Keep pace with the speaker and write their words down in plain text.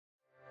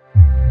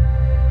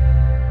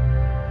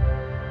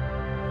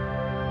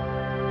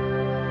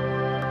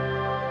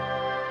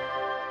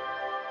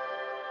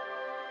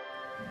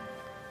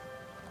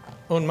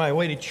On my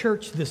way to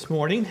church this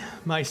morning,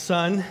 my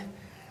son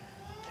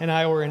and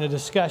I were in a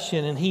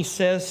discussion, and he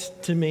says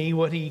to me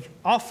what he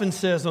often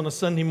says on a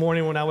Sunday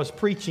morning when I was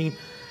preaching,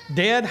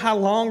 "Dad, how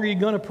long are you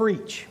going to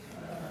preach?"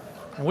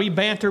 And we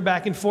banter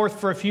back and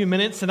forth for a few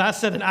minutes, and I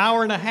said, "An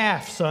hour and a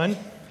half, son."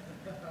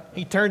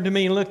 He turned to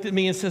me and looked at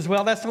me and says,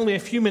 "Well, that's only a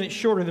few minutes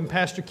shorter than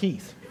Pastor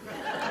Keith."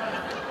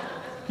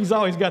 He's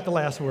always got the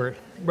last word.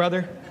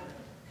 Brother,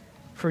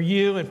 for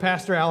you and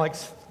Pastor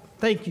Alex,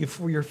 thank you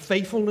for your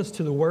faithfulness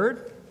to the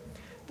Word.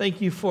 Thank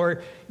you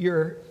for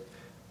your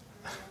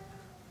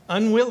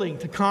unwilling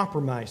to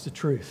compromise the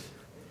truth.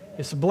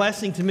 It's a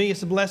blessing to me.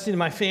 It's a blessing to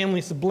my family.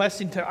 It's a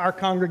blessing to our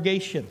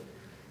congregation.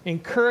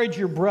 Encourage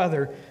your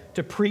brother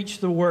to preach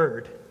the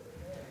Word.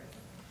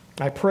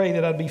 I pray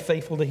that I'd be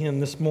faithful to him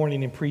this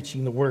morning in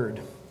preaching the Word.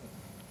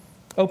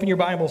 Open your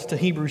Bibles to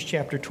Hebrews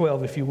chapter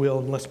 12, if you will,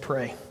 and let's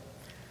pray.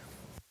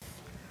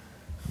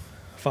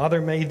 Father,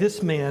 may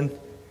this man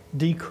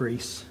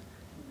decrease,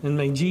 and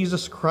may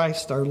Jesus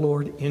Christ our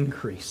Lord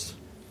increase.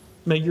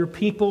 May your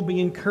people be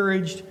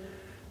encouraged.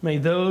 May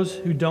those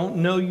who don't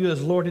know you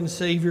as Lord and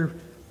Savior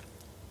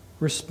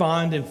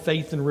respond in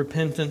faith and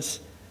repentance.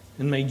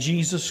 And may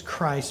Jesus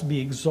Christ be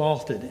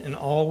exalted in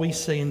all we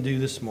say and do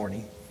this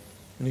morning.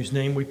 In whose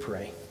name we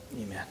pray.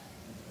 Amen. Have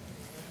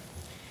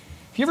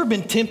you ever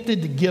been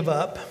tempted to give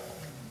up?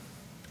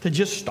 To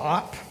just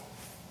stop?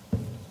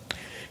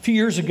 A few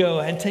years ago,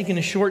 I had taken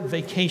a short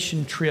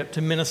vacation trip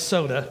to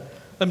Minnesota,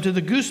 to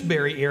the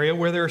Gooseberry area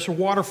where there's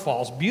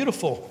waterfalls.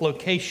 Beautiful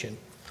location.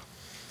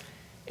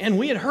 And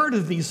we had heard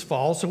of these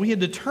falls, so we had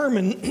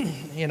determined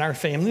in our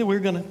family we were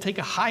going to take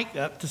a hike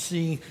up to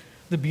see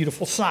the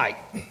beautiful sight.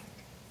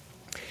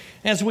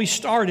 As we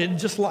started,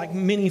 just like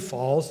many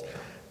falls,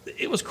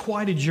 it was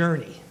quite a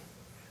journey.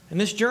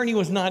 And this journey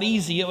was not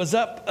easy. It was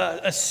up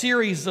a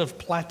series of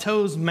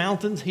plateaus,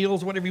 mountains,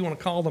 hills, whatever you want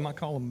to call them. I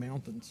call them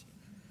mountains.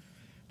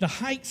 The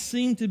hike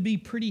seemed to be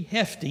pretty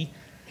hefty.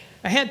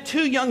 I had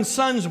two young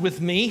sons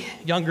with me,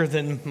 younger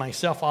than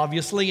myself,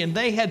 obviously, and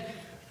they had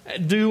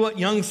do what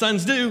young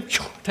sons do,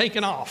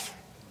 taken off.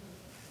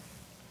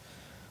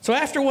 So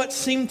after what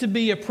seemed to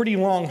be a pretty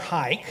long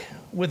hike,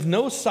 with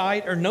no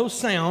sight or no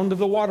sound of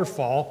the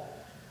waterfall,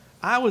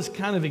 I was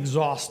kind of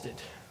exhausted.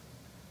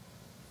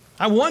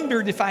 I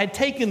wondered if I had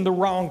taken the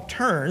wrong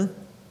turn,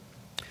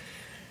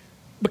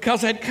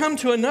 because I'd come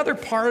to another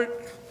part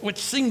which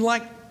seemed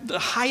like the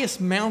highest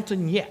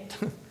mountain yet,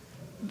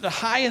 the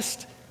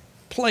highest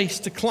place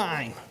to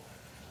climb.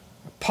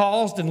 I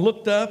paused and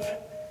looked up,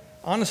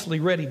 honestly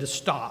ready to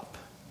stop.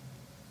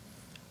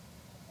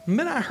 And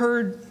then I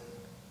heard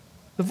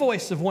the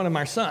voice of one of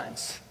my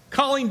sons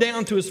calling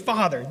down to his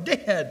father,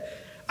 "Dad,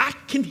 I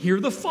can hear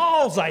the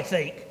falls, I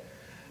think.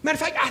 Matter of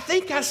fact, I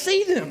think I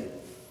see them.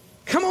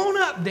 Come on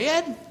up,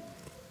 Dad."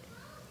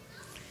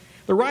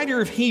 The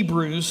writer of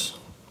Hebrews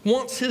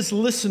wants his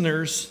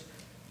listeners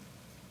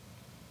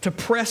to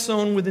press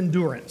on with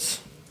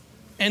endurance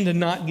and to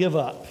not give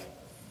up.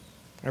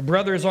 Our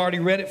brother has already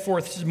read it for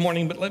us this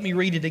morning, but let me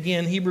read it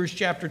again. Hebrews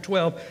chapter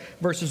 12,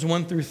 verses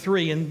 1 through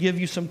 3, and give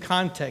you some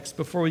context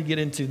before we get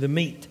into the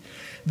meat.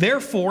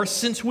 "Therefore,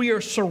 since we are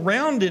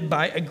surrounded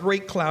by a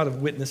great cloud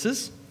of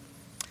witnesses,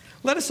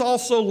 let us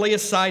also lay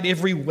aside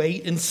every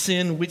weight and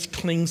sin which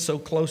clings so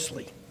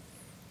closely.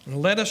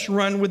 And let us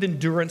run with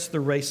endurance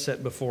the race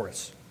set before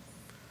us,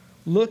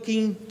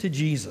 looking to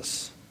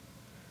Jesus,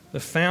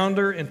 the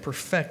founder and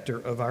perfecter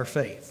of our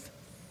faith,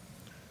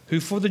 who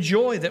for the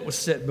joy that was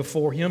set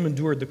before him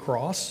endured the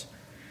cross,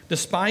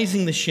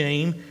 despising the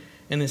shame,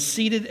 and is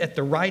seated at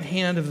the right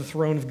hand of the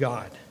throne of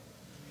God.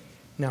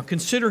 Now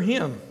consider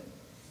him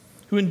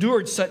who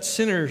endured from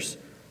sinners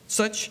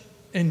such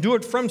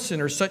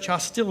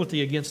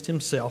hostility against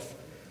himself,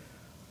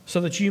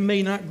 so that you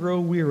may not grow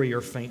weary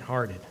or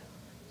faint-hearted."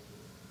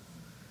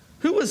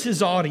 Who was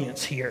his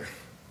audience here?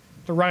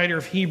 The writer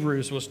of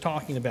Hebrews was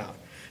talking about.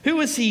 Who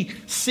was he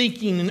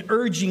seeking and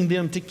urging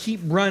them to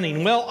keep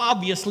running? Well,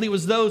 obviously, it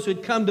was those who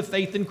had come to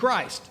faith in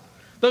Christ.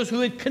 Those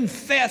who had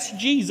confessed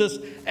Jesus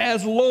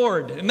as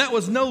Lord. And that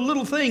was no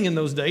little thing in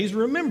those days.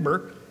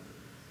 Remember,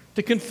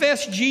 to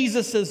confess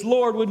Jesus as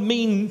Lord would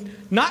mean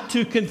not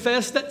to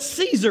confess that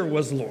Caesar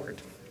was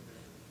Lord.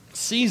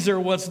 Caesar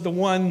was the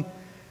one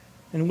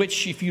in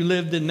which, if you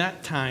lived in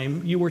that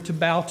time, you were to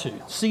bow to.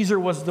 Caesar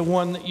was the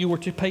one that you were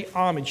to pay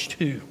homage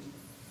to.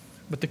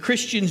 But the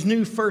Christians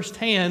knew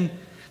firsthand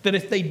that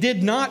if they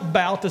did not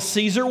bow to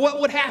Caesar, what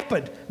would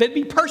happen? They'd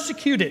be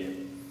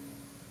persecuted.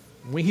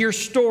 We hear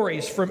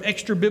stories from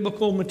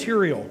extra-biblical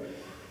material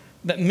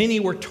that many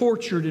were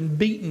tortured and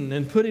beaten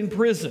and put in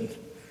prison.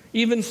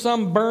 Even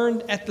some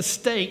burned at the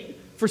stake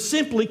for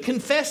simply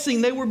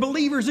confessing they were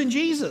believers in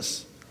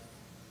Jesus.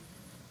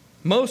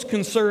 Most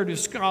conservative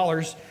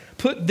scholars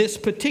put this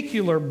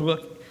particular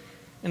book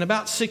in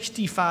about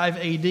 65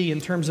 AD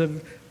in terms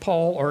of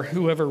Paul, or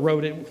whoever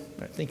wrote it.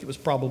 I think it was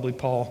probably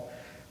Paul.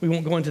 We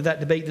won't go into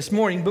that debate this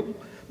morning,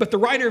 but the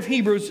writer of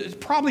Hebrews is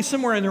probably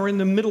somewhere in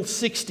the middle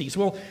 60s.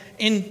 Well,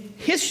 in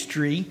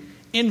history,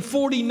 in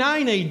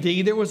 49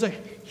 AD, there was a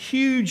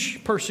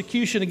huge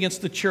persecution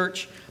against the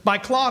church by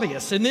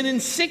Claudius. And then in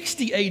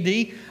 60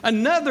 AD,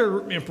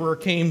 another emperor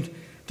came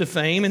to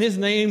fame, and his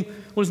name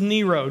was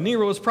Nero.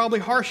 Nero was probably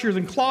harsher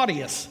than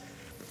Claudius.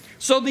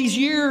 So these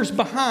years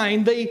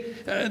behind,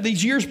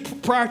 these years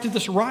prior to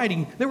this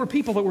writing, there were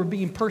people that were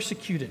being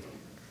persecuted.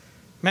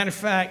 Matter of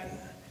fact,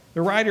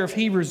 the writer of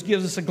Hebrews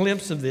gives us a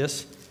glimpse of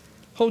this.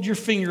 Hold your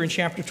finger in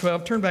chapter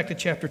 12. Turn back to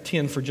chapter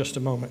 10 for just a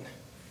moment.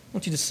 I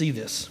want you to see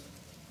this.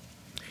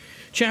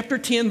 Chapter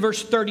 10,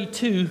 verse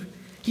 32,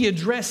 he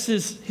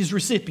addresses his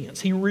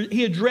recipients.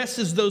 He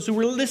addresses those who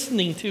were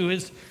listening to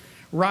his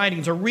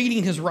writings or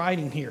reading his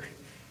writing here.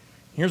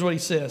 Here's what he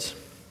says.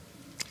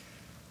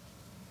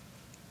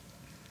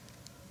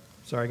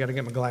 Sorry, I got to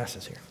get my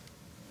glasses here.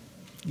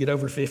 Get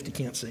over 50,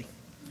 can't see.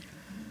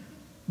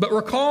 But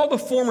recall the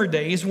former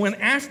days when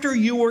after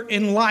you were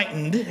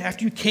enlightened,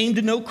 after you came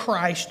to know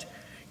Christ,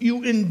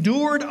 you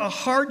endured a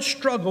hard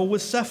struggle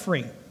with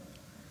suffering,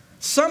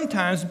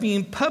 sometimes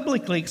being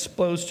publicly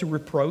exposed to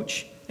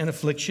reproach and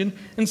affliction,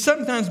 and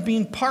sometimes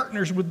being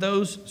partners with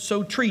those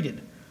so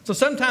treated. So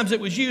sometimes it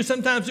was you,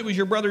 sometimes it was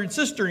your brother and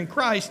sister in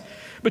Christ,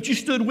 but you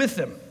stood with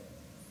them.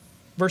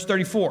 Verse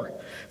 34,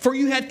 for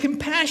you had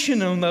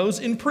compassion on those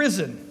in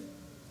prison.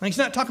 Now, he's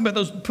not talking about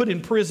those put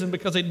in prison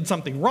because they did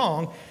something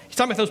wrong. He's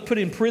talking about those put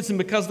in prison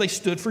because they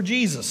stood for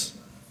Jesus.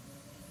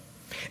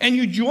 And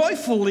you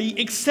joyfully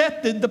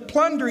accepted the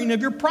plundering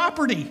of your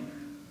property.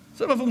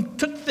 Some of them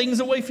took things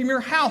away from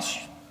your house.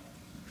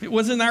 If it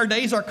was in our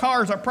days, our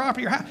cars, our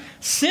property, our house.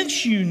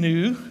 Since you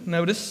knew,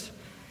 notice,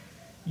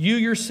 you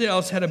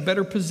yourselves had a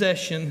better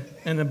possession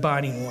and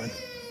abiding one.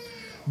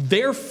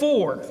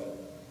 Therefore,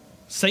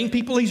 same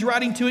people he's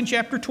writing to in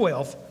chapter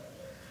 12,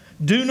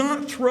 do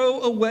not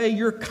throw away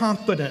your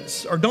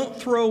confidence, or don't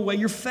throw away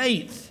your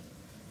faith,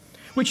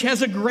 which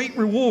has a great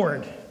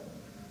reward.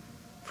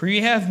 For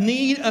you have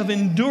need of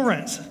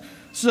endurance,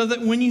 so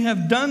that when you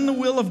have done the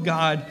will of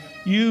God,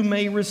 you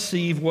may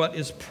receive what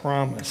is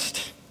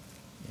promised.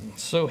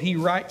 So he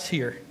writes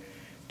here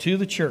to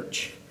the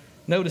church.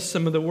 Notice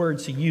some of the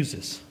words he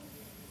uses.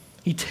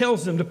 He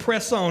tells them to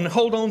press on,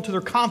 hold on to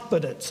their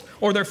confidence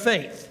or their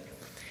faith.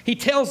 He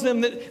tells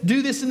them that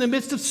do this in the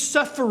midst of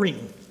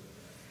suffering.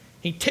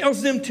 He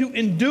tells them to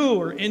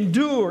endure,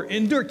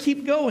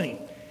 keep going.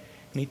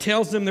 And he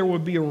tells them there will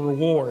be a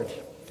reward.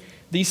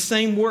 These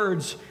same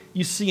words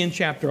you see in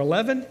chapter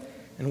 11,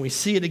 and we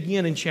see it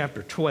again in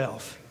chapter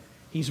 12.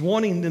 He's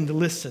wanting them to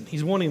listen.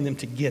 He's wanting them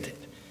to get it.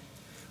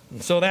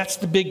 And so that's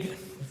the big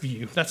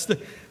view. That's the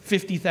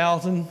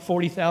 50,000,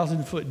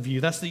 40,000 foot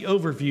view. That's the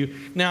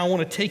overview. Now I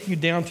want to take you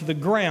down to the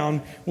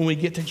ground when we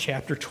get to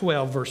chapter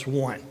 12, verse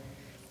 1.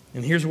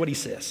 And here's what he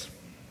says.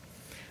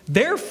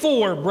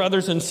 Therefore,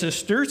 brothers and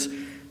sisters,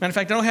 matter of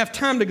fact, I don't have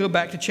time to go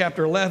back to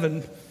chapter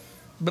 11,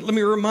 but let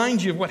me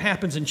remind you of what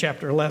happens in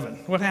chapter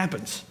 11. What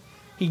happens?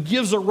 He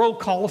gives a roll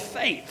call of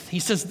faith. He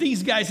says,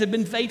 these guys have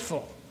been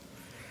faithful.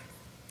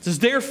 He says,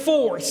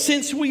 therefore,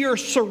 since we are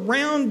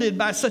surrounded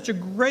by such a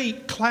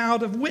great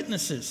cloud of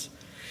witnesses.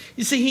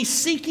 You see, he's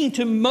seeking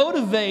to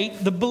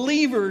motivate the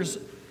believers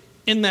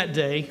in that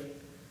day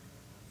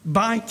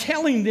by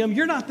telling them,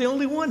 you're not the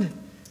only one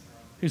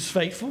who's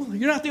faithful.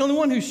 You're not the only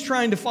one who's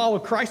trying to follow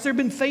Christ. There have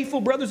been faithful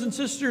brothers and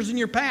sisters in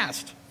your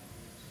past.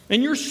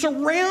 And you're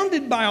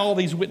surrounded by all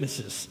these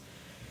witnesses.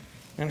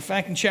 And in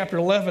fact, in chapter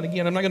 11,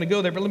 again, I'm not going to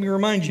go there, but let me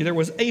remind you, there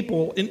was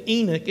Abel and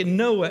Enoch and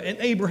Noah and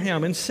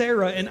Abraham and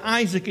Sarah and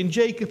Isaac and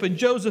Jacob and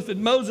Joseph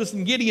and Moses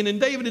and Gideon and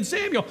David and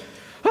Samuel.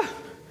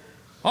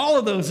 All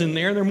of those in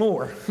there, there are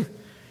more.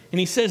 And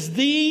he says,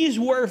 these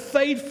were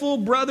faithful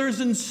brothers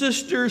and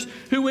sisters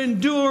who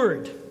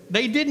endured.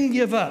 They didn't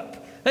give up.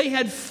 They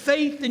had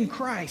faith in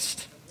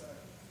Christ.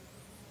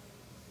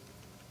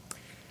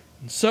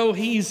 And so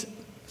he's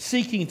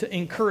seeking to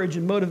encourage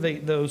and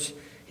motivate those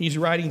he's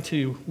writing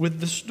to with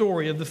the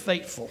story of the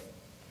faithful.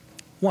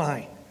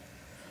 Why?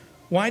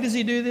 Why does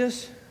he do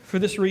this? For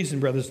this reason,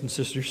 brothers and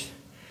sisters.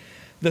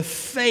 The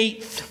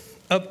faith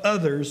of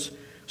others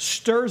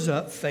stirs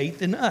up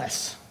faith in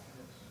us.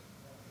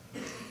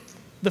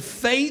 The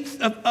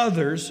faith of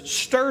others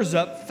stirs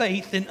up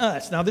faith in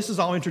us. Now, this is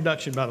all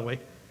introduction, by the way.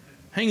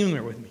 Hang in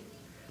there with me.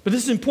 But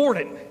this is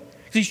important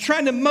because he's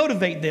trying to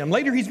motivate them.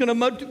 Later, he's going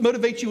to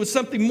motivate you with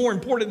something more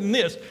important than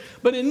this.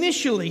 But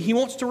initially, he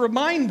wants to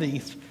remind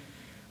these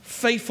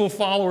faithful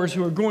followers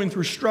who are going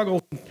through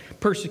struggle and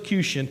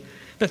persecution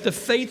that the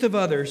faith of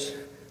others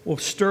will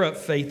stir up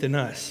faith in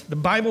us. The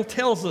Bible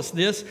tells us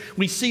this.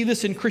 We see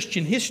this in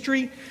Christian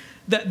history,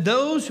 that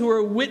those who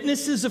are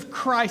witnesses of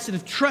Christ and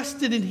have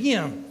trusted in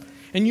Him,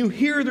 and you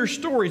hear their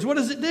stories, what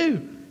does it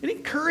do? It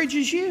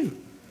encourages you.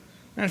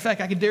 Matter of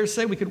fact, I could dare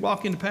say we could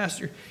walk into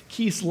Pastor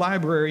Keith's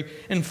library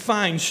and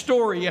find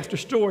story after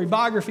story,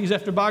 biographies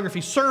after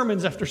biographies,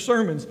 sermons after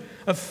sermons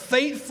of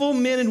faithful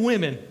men and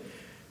women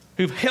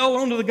who've held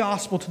on to the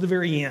gospel to the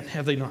very end,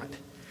 have they not?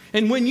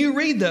 And when you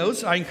read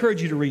those, I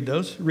encourage you to read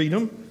those. Read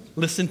them,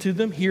 listen to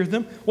them, hear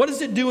them. What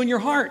does it do in your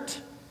heart?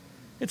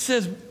 It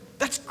says,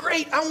 that's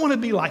great. I want to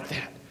be like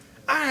that.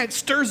 It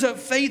stirs up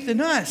faith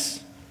in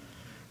us.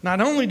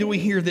 Not only do we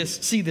hear this,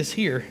 see this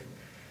here,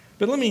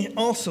 But let me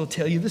also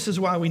tell you, this is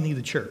why we need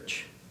the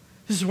church.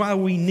 This is why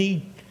we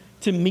need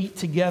to meet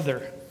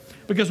together.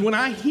 Because when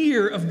I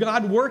hear of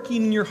God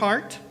working in your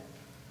heart,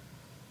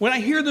 when I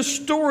hear the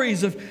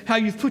stories of how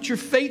you've put your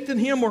faith in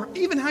Him, or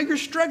even how you're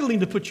struggling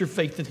to put your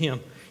faith in Him,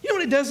 you know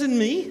what it does in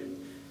me?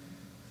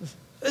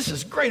 This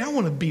is great. I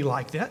want to be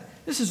like that.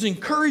 This is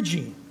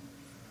encouraging.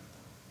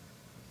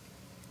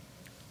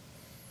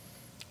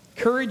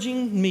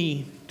 Encouraging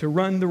me to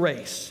run the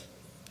race.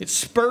 It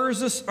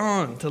spurs us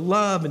on to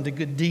love and to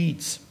good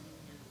deeds.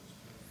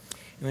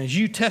 And as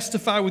you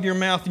testify with your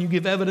mouth and you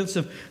give evidence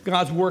of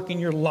God's work in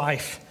your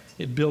life,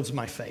 it builds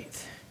my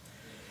faith.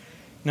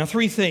 Now,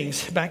 3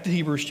 things. Back to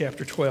Hebrews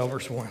chapter 12,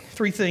 verse 1.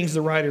 3 things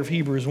the writer of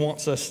Hebrews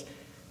wants us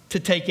to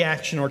take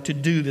action or to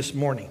do this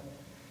morning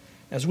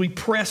as we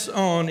press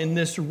on in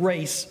this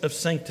race of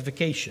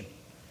sanctification.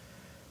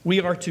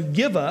 We are to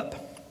give up,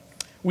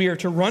 we are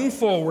to run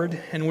forward,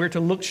 and we're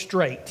to look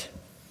straight.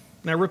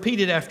 Now,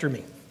 repeat it after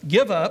me.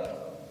 Give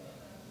up,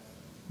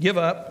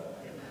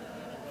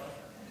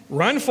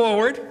 run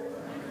forward,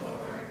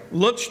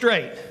 look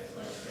straight.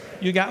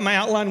 You got my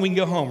outline, we can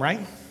go home, right?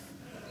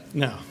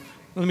 No.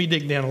 Let me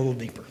dig down a little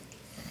deeper.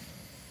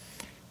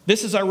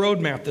 This is our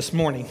roadmap this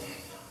morning.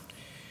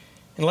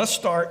 And let's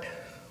start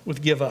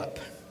with give up.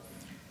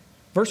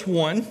 Verse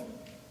 1,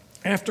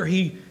 after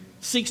he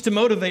seeks to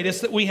motivate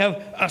us that we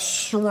have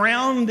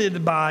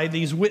surrounded by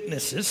these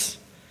witnesses,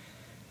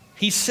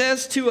 he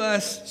says to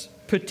us,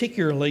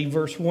 particularly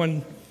verse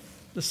 1,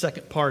 the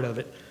second part of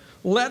it,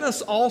 let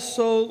us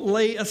also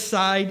lay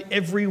aside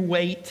every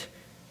weight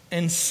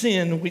and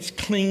sin which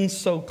clings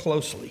so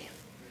closely.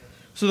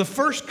 So the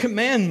first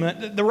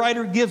commandment that the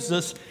writer gives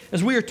us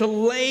is we are to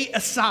lay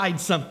aside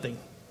something.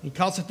 He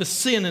calls it the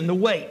sin and the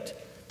weight.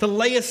 To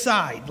lay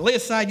aside. Lay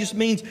aside just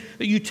means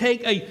that you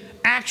take an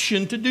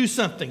action to do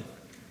something.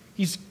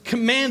 He's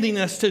commanding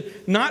us to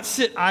not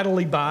sit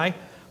idly by,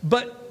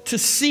 but to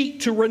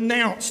seek, to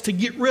renounce, to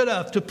get rid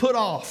of, to put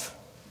off.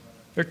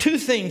 There are 2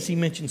 things he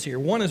mentions here.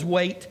 One is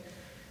weight,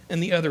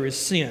 and the other is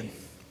sin.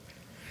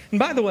 And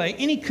by the way,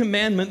 any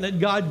commandment that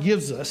God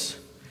gives us,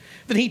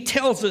 that He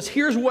tells us,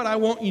 here's what I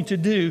want you to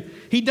do,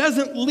 He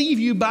doesn't leave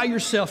you by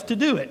yourself to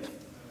do it.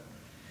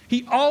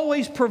 He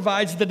always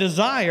provides the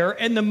desire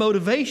and the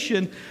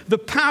motivation, the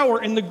power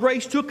and the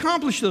grace to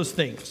accomplish those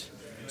things.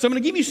 So I'm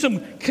going to give you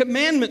some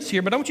commandments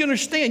here, but I want you to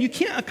understand you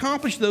can't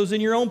accomplish those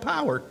in your own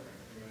power.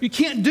 You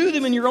can't do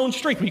them in your own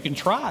strength. You can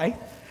try,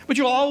 but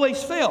you'll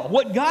always fail.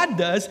 What God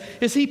does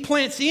is He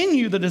plants in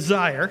you the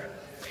desire.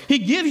 He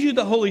gives you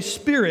the Holy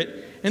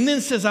Spirit and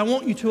then says, I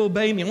want you to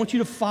obey me. I want you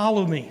to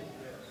follow me.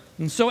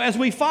 And so as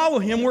we follow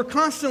Him, we're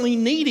constantly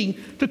needing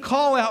to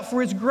call out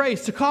for His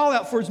grace, to call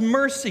out for His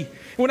mercy.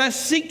 When I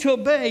seek to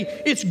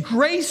obey, it's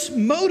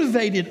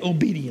grace-motivated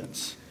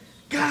obedience.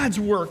 God's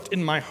worked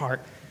in my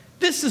heart.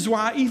 This is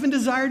why I even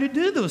desire to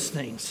do those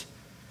things.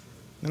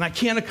 And I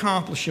can't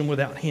accomplish them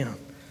without Him.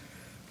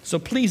 So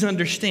please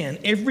understand,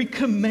 every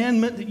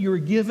commandment that you're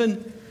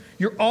given,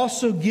 you're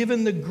also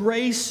given the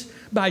grace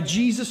by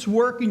Jesus'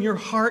 work in your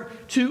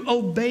heart to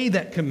obey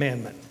that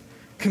commandment.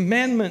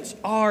 Commandments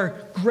are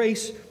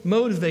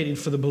grace-motivated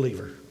for the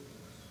believer.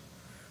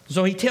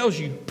 So He tells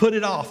you, put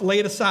it off, lay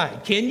it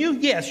aside. Can you?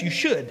 Yes, you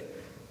should.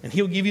 And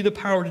He'll give you the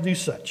power to do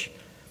such.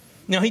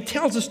 Now, He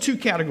tells us 2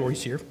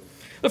 categories here.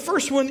 The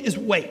first one is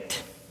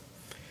weight.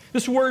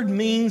 This word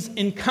means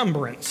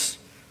encumbrance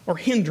or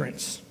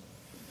hindrance.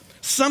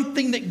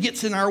 Something that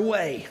gets in our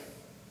way.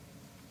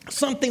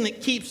 Something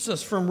that keeps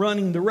us from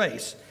running the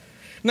race.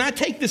 Now, I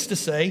take this to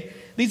say,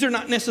 these are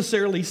not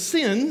necessarily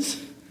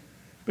sins,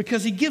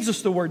 because He gives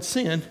us the word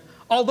sin,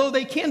 although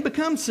they can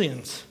become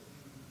sins.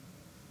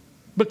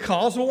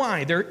 Because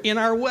why? They're in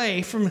our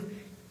way from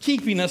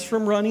keeping us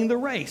from running the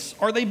race.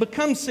 Or they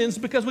become sins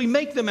because we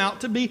make them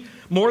out to be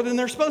more than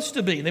they're supposed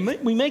to be.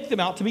 We make them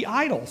out to be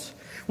idols.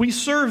 We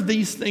serve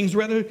these things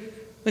rather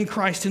than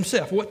Christ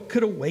Himself. What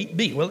could a weight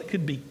be? Well, it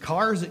could be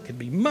cars, it could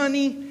be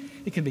money,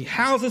 it could be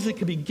houses, it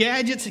could be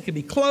gadgets, it could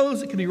be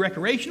clothes, it could be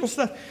recreational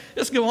stuff.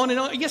 Let's go on and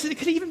on. I guess it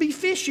could even be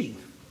fishing.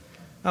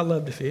 I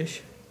love to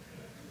fish.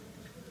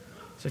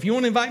 So if you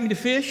want to invite me to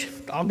fish,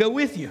 I'll go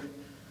with you.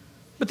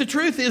 But the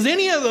truth is,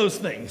 any of those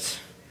things,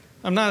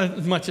 I'm not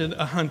as much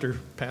a hunter,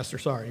 Pastor,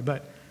 sorry,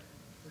 but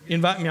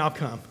invite me, I'll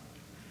come.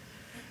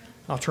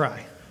 I'll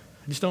try.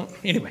 I just don't,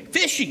 anyway,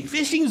 fishing.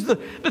 Fishing's the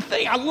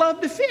thing. I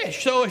love to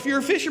fish. So if you're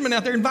a fisherman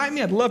out there, invite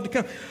me, I'd love to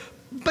come.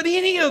 But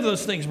any of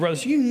those things,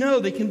 brothers, you know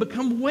they can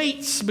become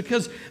weights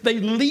because they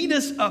lead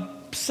us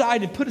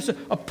aside and put us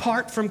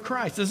apart from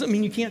Christ. Doesn't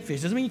mean you can't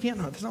fish. Doesn't mean you can't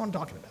hunt. That's not what I'm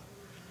talking about.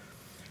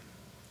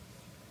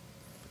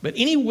 But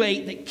any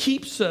weight that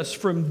keeps us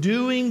from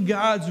doing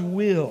God's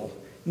will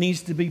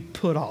needs to be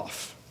put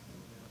off.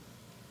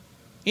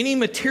 Any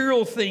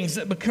material things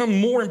that become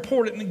more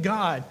important than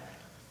God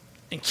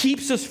and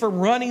keeps us from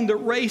running the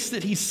race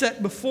that He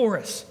set before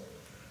us.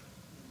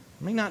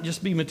 It may not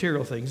just be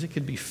material things. It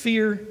could be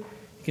fear.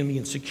 It can be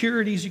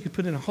insecurities. You could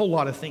put in a whole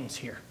lot of things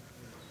here.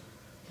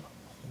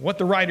 What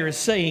the writer is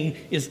saying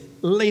is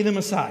lay them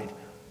aside.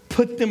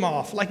 Put them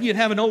off. Like you'd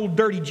have an old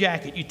dirty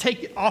jacket. You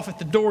take it off at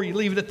the door, you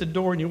leave it at the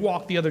door, and you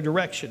walk the other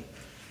direction.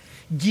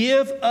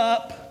 Give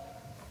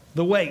up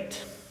the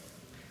weight.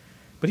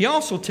 But he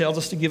also tells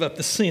us to give up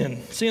the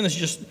sin. Sin is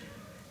just,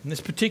 in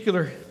this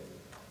particular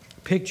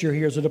picture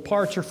here, is a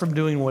departure from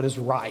doing what is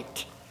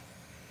right.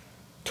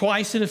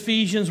 Twice in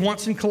Ephesians,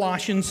 once in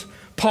Colossians,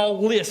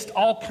 Paul lists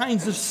all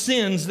kinds of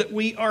sins that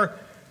we are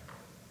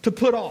to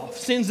put off,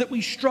 sins that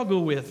we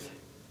struggle with.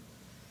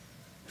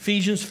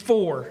 Ephesians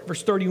 4,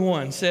 verse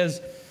 31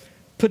 says,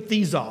 put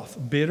these off: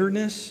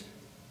 bitterness,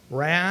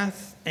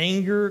 wrath,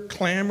 anger,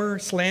 clamor,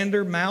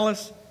 slander,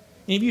 malice.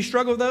 Any of you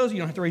struggle with those? You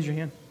don't have to raise your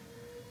hand.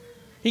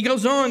 He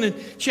goes on in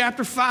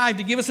chapter 5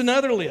 to give us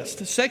another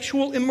list: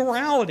 sexual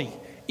immorality,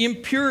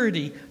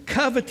 impurity,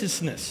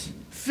 covetousness,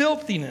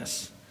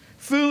 filthiness,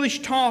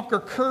 foolish talk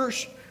or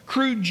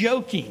crude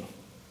joking.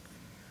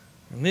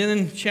 And then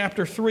in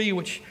chapter 3,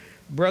 which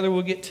brother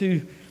will get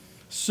to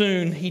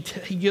soon, he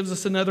gives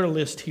us another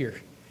list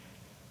here.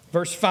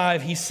 Verse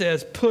 5, he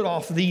says, put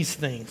off these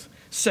things: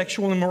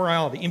 sexual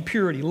immorality,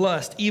 impurity,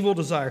 lust, evil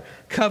desire,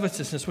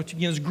 covetousness, which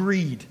again is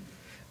greed,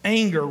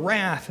 anger,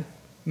 wrath,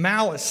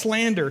 malice,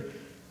 slander,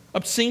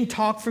 obscene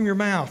talk from your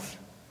mouth.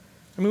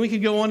 I mean, we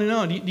could go on and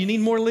on. Do you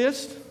need more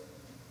lists?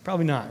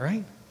 Probably not,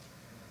 right?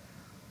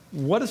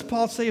 What does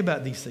Paul say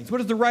about these things? What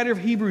does the writer of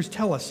Hebrews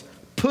tell us?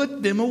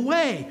 Put them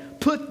away.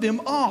 Put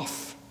them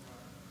off.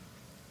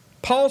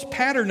 Paul's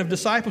pattern of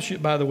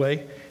discipleship, by the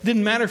way,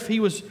 didn't matter if he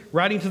was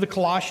writing to the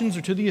Colossians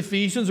or to the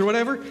Ephesians or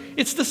whatever.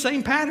 It's the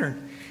same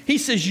pattern. He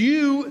says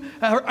you,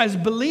 as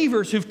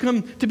believers who've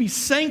come to be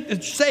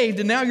saved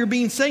and now you're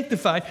being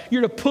sanctified,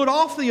 you're to put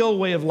off the old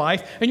way of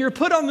life and you're to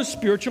put on the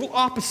spiritual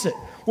opposite,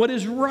 what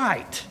is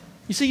right.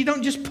 You see, you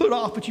don't just put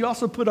off, but you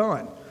also put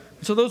on.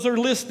 So those are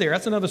lists there.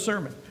 That's another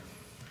sermon.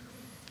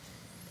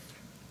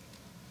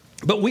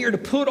 But we are to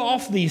put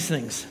off these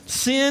things: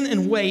 sin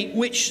and weight,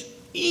 which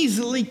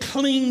easily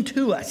cling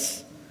to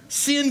us.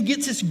 Sin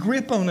gets its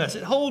grip on us.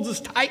 It holds us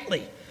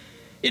tightly.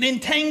 It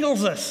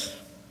entangles us.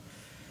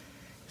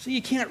 So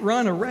you can't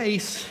run a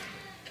race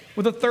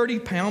with a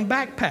 30-pound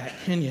backpack,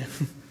 can you?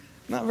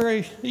 Not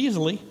very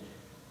easily.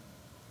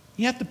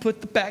 You have to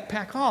put the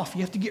backpack off.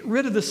 You have to get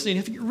rid of the sin. You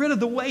have to get rid of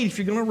the weight if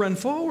you're going to run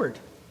forward.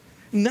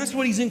 And that's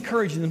what he's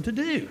encouraging them to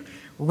do.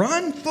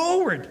 Run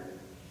forward.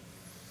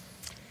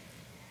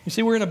 You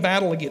see, we're in a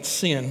battle against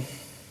sin.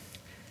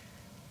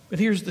 But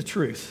here's the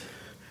truth.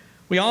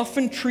 We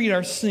often treat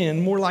our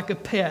sin more like a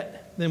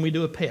pet than we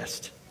do a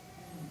pest.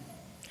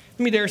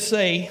 Let me dare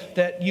say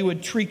that you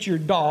would treat your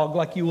dog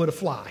like you would a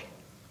fly,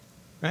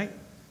 right?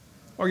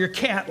 Or your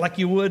cat like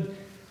you would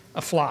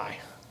a fly.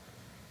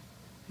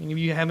 Any of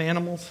you have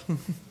animals?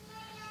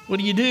 What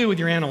do you do with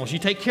your animals? You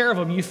take care of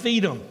them. You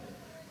feed them.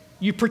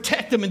 You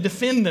protect them and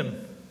defend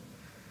them.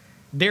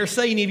 Dare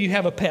say any of you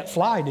have a pet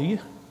fly, do you?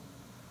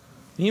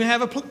 Do you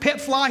have a pet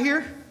fly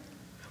here?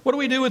 What do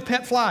we do with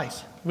pet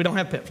flies? We don't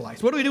have pet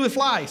flies. What do we do with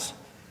flies?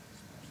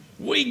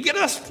 We get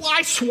us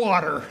fly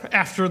swatter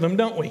after them,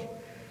 don't we?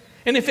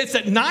 And if it's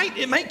at night,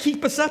 it might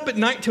keep us up at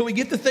night till we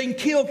get the thing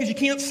killed because you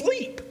can't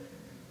sleep.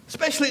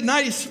 Especially at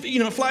night,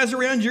 it flies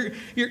around your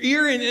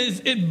ear and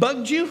it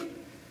bugs you.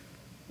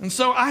 And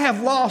so I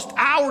have lost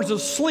hours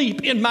of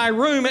sleep in my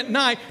room at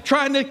night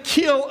trying to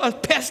kill a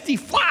pesky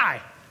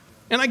fly.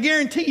 And I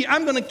guarantee you,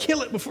 I'm going to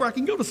kill it before I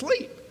can go to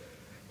sleep.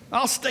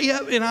 I'll stay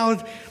up and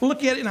I'll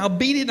look at it and I'll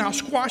beat it and I'll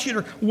squash it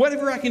or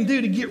whatever I can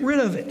do to get rid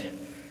of it.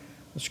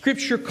 The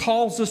Scripture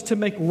calls us to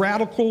make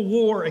radical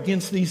war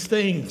against these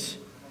things.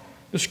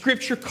 The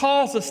Scripture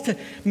calls us to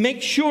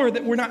make sure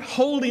that we're not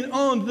holding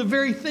on to the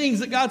very things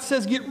that God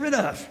says get rid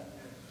of.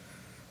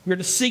 We're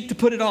to seek to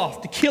put it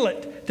off, to kill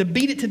it, to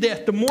beat it to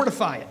death, to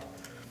mortify it.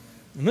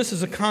 And this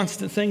is a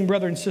constant thing,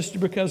 brother and sister,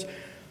 because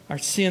our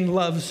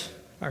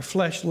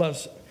flesh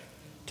loves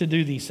to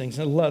do these things.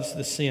 It loves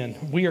the sin.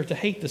 We are to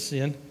hate the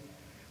sin.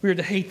 We are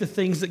to hate the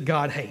things that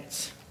God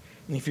hates.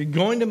 And if you're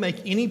going to make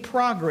any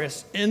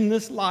progress in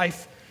this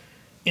life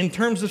in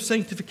terms of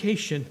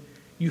sanctification,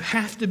 you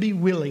have to be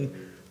willing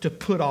to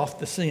put off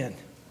the sin.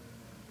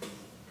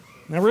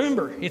 Now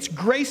remember, it's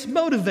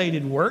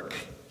grace-motivated work,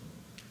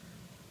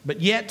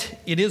 but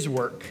yet it is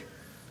work.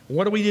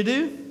 What are we to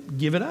do?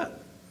 Give it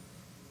up.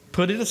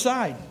 Put it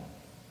aside.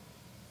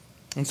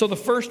 And so the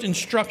first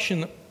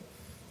instruction that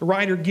the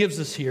writer gives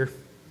us here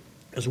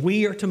is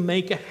we are to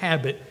make a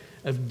habit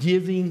of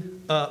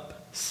giving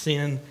up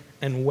sin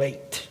and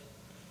weight.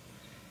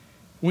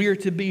 We are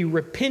to be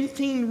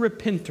repenting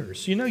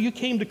repenters. You know, you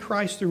came to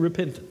Christ through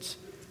repentance.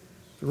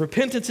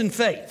 Repentance and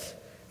faith.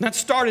 And that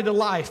started a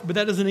life, but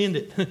that doesn't end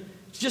it.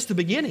 It's just the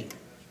beginning.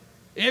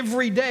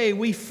 Every day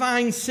we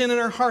find sin in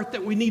our heart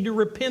that we need to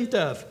repent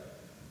of.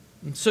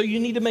 And so you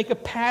need to make a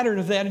pattern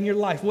of that in your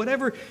life.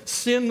 Whatever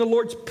sin the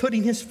Lord's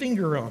putting His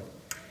finger on,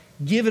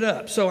 give it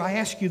up. So I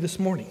ask you this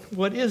morning,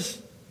 what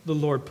is the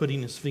Lord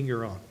putting His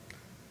finger on?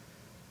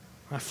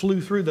 I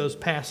flew through those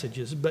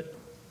passages, but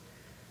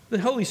the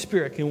Holy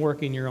Spirit can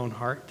work in your own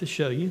heart to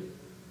show you.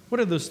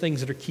 What are those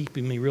things that are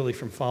keeping me really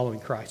from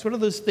following Christ? What are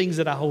those things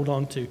that I hold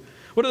on to?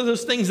 What are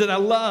those things that I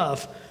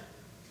love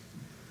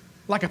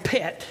like a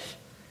pet.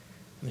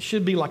 And it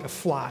should be like a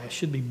fly. It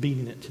should be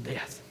beating it to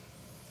death.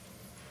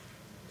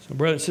 So,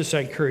 brothers and sisters,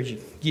 I encourage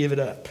you, give it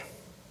up.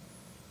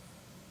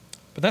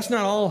 But that's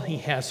not all he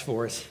has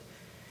for us.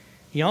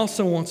 He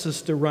also wants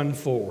us to run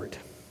forward.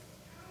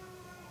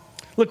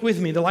 Look with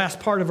me, the last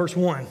part of verse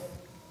 1.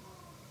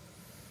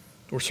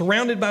 We're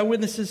surrounded by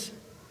witnesses.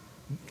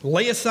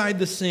 Lay aside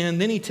the sin.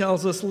 Then he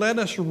tells us, let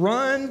us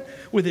run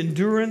with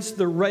endurance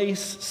the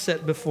race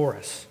set before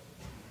us.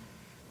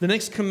 The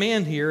next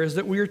command here is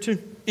that we are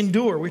to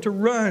endure. We're to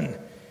run.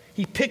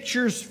 He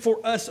pictures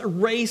for us a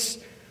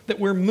race that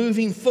we're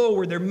moving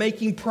forward. They're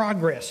making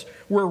progress.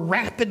 We're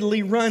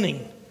rapidly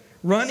running.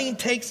 Running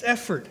takes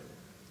effort.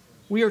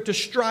 We are to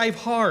strive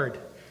hard,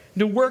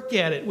 to work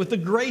at it. With the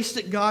grace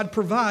that God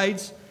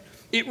provides,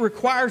 it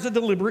requires a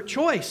deliberate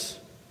choice.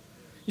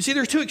 You see,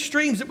 there's two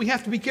extremes that we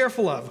have to be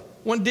careful of.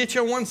 One ditch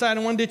on one side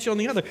and one ditch on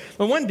the other.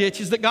 The one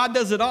ditch is that God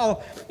does it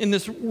all in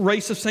this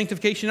race of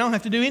sanctification. I don't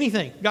have to do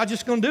anything. God's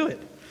just going to do it.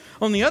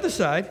 On the other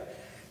side,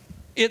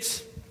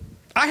 it's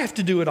I have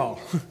to do it all.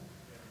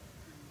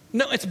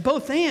 No, it's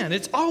both and.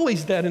 It's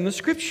always that in the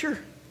Scripture.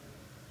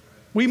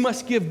 We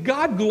must give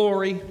God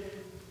glory,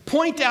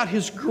 point out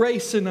His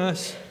grace in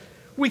us.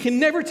 We can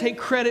never take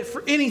credit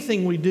for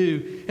anything we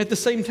do. At the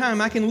same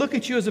time, I can look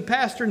at you as a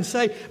pastor and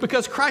say,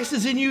 because Christ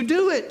is in you,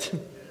 do it.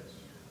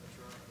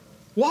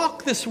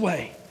 Walk this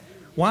way.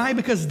 Why?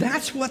 Because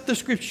that's what the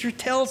Scripture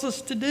tells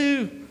us to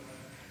do.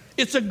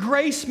 It's a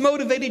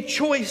grace-motivated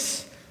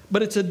choice,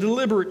 but it's a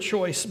deliberate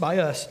choice by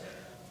us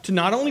to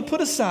not only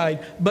put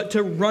aside, but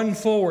to run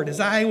forward. As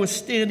I was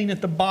standing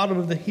at the bottom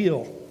of the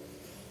hill,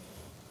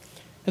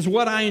 as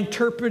what I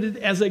interpreted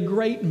as a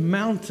great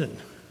mountain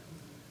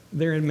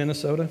there in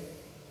Minnesota,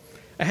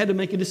 I had to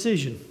make a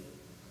decision.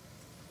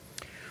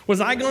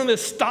 Was I going to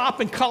stop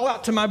and call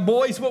out to my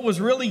boys what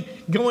was really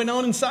going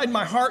on inside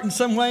my heart in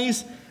some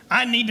ways?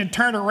 I need to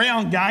turn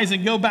around, guys,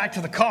 and go back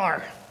to the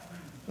car.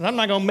 I'm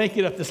not going to make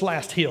it up this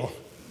last hill.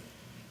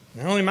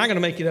 Not only am I going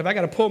to make it up, I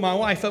got to pull my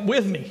wife up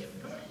with me.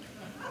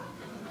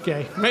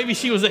 Okay, maybe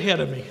she was ahead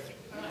of me.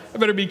 I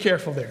better be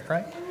careful there,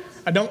 right?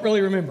 I don't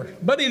really remember.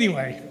 But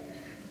anyway,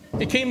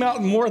 it came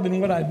out more than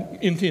what I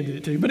intended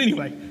it to. But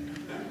anyway,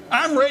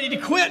 I'm ready to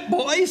quit,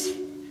 boys.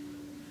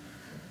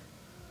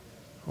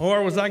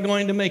 Or was I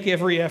going to make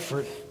every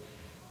effort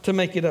to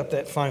make it up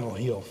that final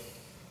hill?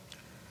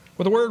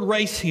 Well, the word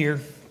race here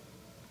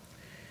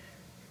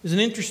is an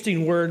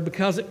interesting word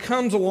because it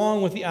comes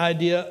along with the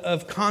idea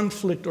of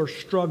conflict or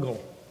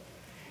struggle.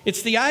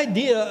 It's the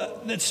idea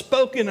that's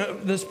spoken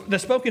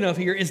of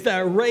here is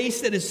that a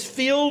race that is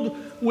filled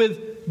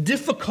with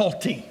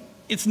difficulty.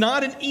 It's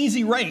not an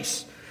easy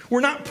race.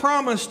 We're not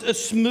promised a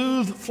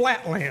smooth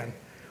flat land.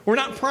 We're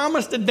not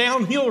promised a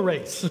downhill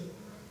race.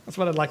 That's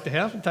what I'd like to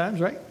have sometimes,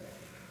 right?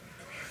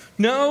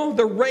 No,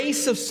 the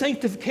race of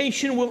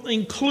sanctification will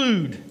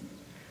include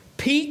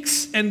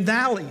peaks and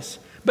valleys,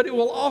 but it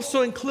will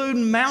also include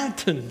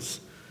mountains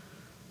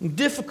and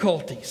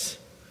difficulties.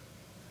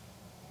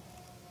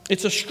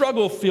 It's a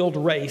struggle-filled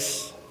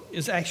race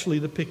is actually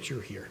the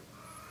picture here.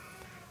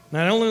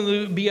 Not only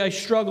will it be a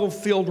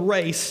struggle-filled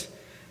race,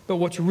 but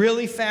what's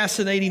really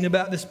fascinating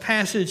about this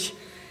passage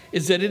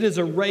is that it is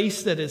a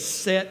race that is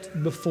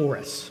set before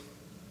us.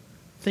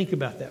 Think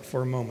about that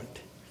for a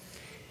moment.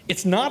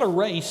 It's not a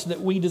race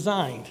that we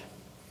designed.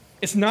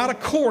 It's not a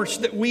course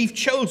that we've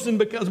chosen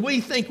because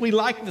we think we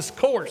like this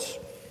course.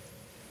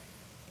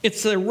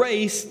 It's a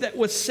race that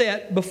was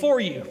set before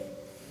you.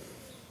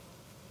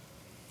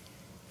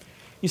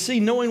 You see,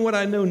 knowing what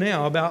I know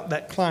now about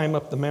that climb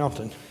up the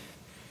mountain,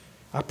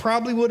 I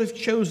probably would have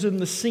chosen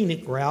the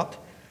scenic route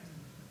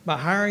by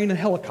hiring a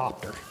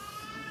helicopter,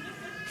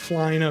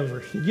 flying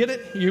over. You get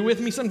it? You're with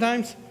me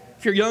sometimes?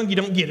 If you're young, you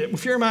don't get it.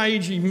 If you're my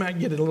age, you might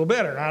get it a little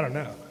better. I don't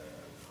know.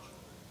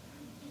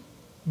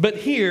 But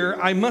here,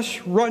 I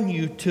must run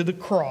you to the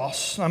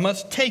cross. I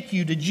must take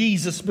you to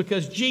Jesus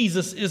because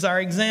Jesus is our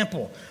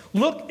example.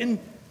 Look in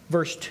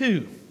verse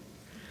 2.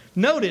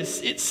 Notice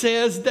it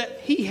says that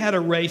he had a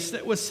race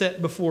that was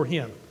set before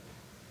him.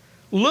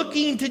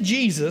 Looking to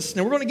Jesus.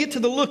 Now, we're going to get to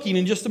the looking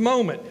in just a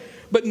moment.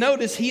 But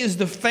notice he is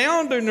the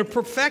founder and the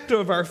perfecter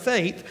of our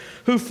faith,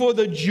 who for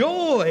the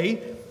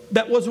joy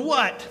that was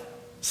what?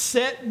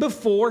 Set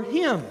before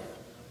him.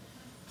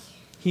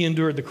 He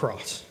endured the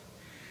cross.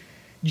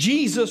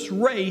 Jesus'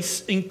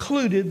 race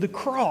included the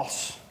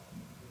cross.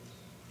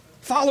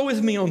 Follow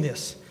with me on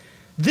this.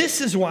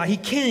 This is why he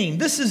came.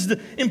 This is the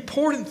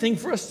important thing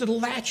for us to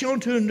latch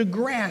onto and to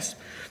grasp.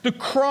 The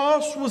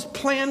cross was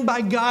planned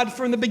by God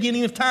from the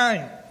beginning of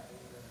time.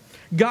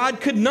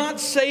 God could not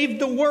save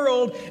the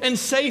world and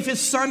save his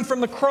son from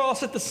the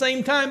cross at the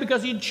same time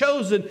because he'd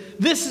chosen,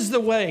 this is the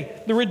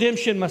way the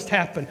redemption must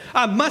happen.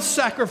 I must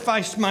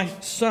sacrifice my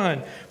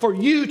son for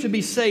you to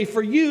be saved,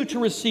 for you to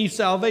receive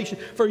salvation,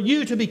 for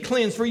you to be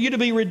cleansed, for you to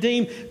be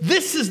redeemed.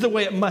 This is the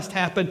way it must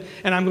happen,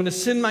 and I'm going to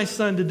send my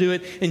son to do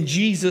it. And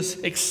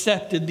Jesus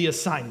accepted the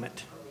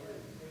assignment.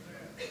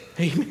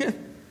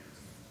 Amen.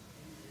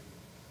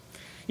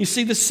 You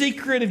see, the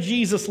secret of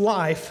Jesus'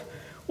 life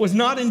was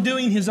not in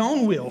doing his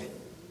own will,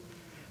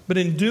 but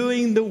in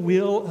doing the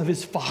will of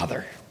his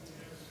Father.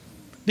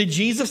 Did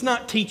Jesus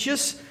not teach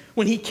us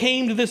when he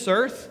came to this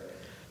earth,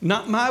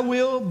 not my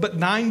will, but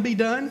thine be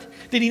done?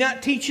 Did he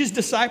not teach his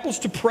disciples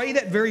to pray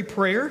that very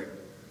prayer?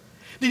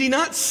 Did he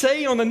not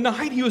say on the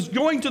night he was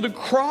going to the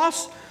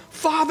cross,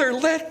 Father,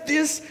 let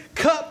this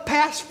cup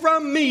pass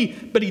from me?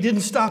 But he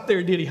didn't stop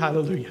there, did he?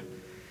 Hallelujah.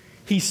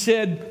 He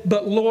said,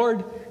 but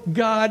Lord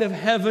God of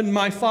heaven,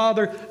 my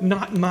Father,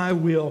 not my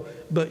will,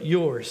 but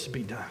yours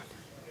be done.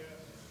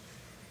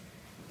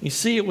 You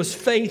see, it was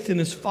faith in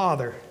his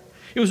Father.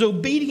 It was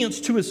obedience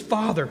to his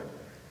Father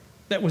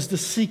that was the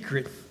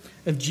secret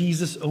of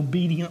Jesus'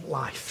 obedient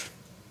life.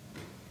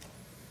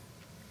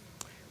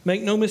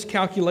 Make no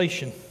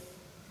miscalculation.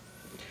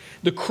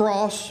 The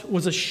cross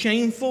was a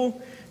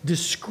shameful,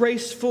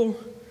 disgraceful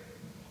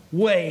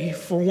way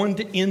for one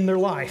to end their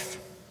life.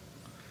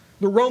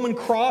 The Roman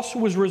cross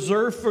was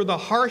reserved for the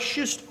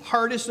harshest,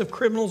 hardest of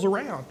criminals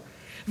around.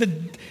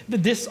 The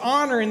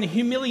dishonor and the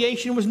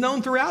humiliation was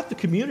known throughout the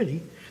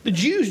community. The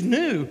Jews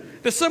knew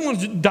that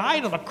someone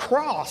died on a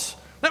cross.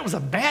 That was a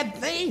bad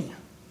thing.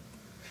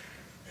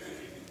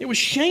 It was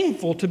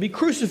shameful to be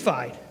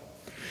crucified.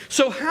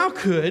 So how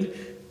could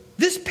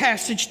this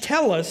passage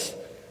tell us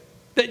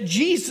that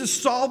Jesus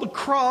saw the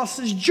cross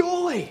as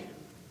joy?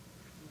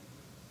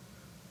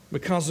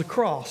 Because the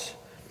cross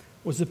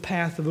was the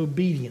path of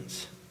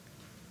obedience.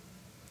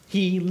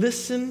 He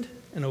listened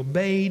and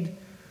obeyed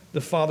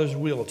the Father's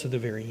will to the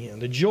very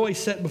end. The joy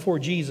set before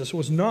Jesus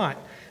was not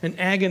an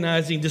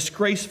agonizing,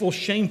 disgraceful,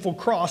 shameful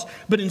cross,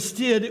 but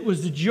instead it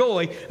was the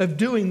joy of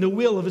doing the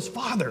will of his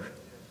Father.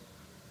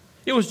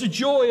 It was the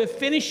joy of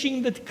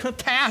finishing the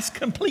task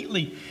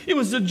completely. It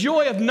was the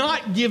joy of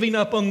not giving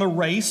up on the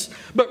race,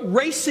 but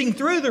racing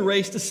through the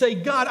race to say,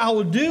 God, I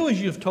will do as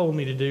you have told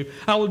me to do.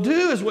 I will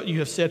do as what you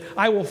have said.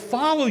 I will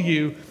follow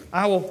you.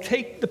 I will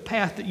take the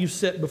path that you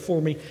set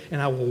before me,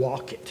 and I will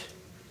walk it.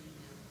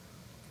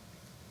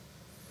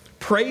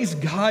 Praise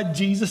God,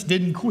 Jesus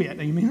didn't quit.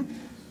 Amen?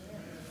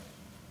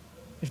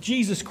 If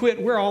Jesus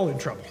quit, we're all in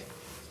trouble.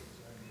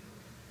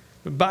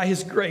 But by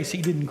his grace,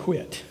 he didn't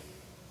quit.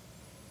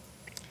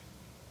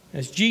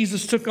 As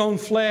Jesus took on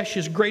flesh,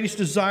 his greatest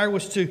desire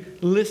was to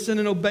listen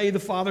and obey the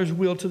Father's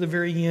will to the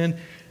very end.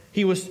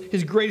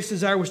 His greatest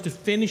desire was to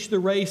finish the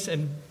race,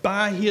 and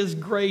by his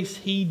grace,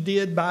 he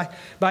did.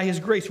 By his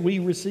grace, we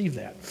receive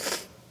that.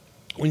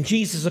 When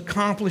Jesus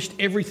accomplished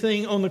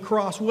everything on the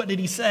cross, what did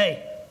he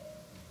say?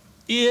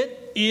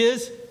 It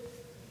is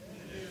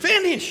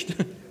finished.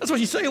 That's what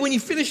you say when you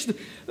finish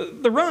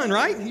the run,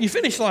 right? You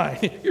finish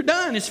line. You're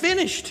done. It's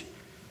finished.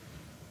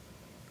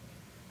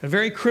 A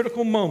very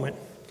critical moment.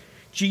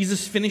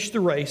 Jesus finished the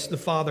race the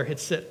Father had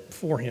set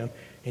before him,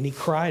 and he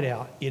cried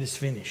out, it is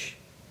finished.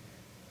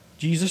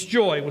 Jesus'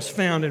 joy was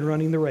found in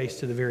running the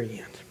race to the very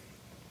end.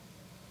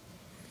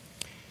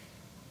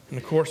 And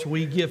of course,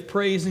 we give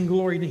praise and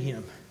glory to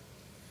him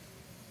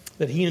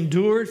that he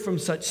endured from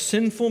such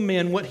sinful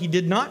men what he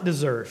did not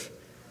deserve,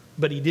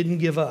 but he didn't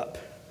give up.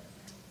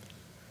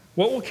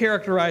 What will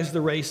characterize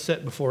the race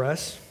set before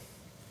us?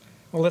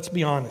 Well, let's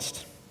be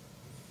honest.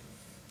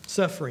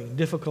 Suffering,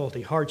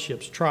 difficulty,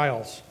 hardships,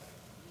 trials,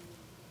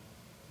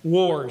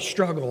 wars,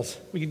 struggles.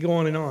 We could go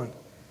on and on.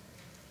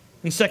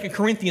 In 2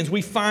 Corinthians,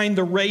 we find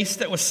the race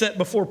that was set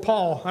before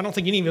Paul. I don't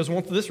think any of us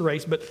want this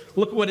race, but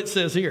look what it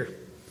says here.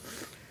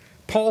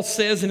 Paul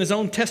says in his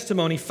own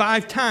testimony,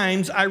 5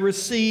 times I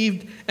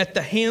received at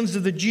the hands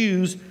of the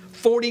Jews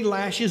 40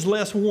 lashes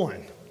less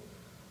one.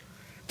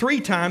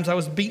 3 times I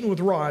was beaten with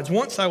rods.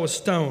 Once I was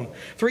stoned.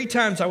 3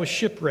 times I was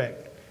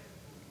shipwrecked.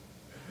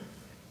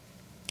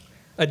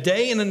 A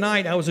day and a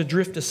night I was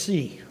adrift at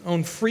sea,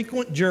 on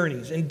frequent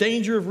journeys, in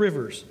danger of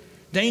rivers,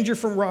 danger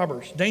from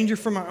robbers, danger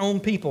from my own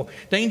people,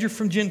 danger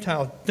from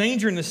Gentiles,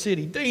 danger in the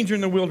city, danger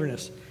in the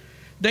wilderness,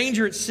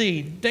 danger at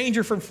sea,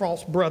 danger from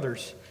false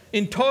brothers,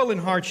 in toil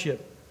and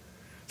hardship,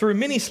 through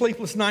many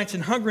sleepless nights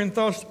and hunger and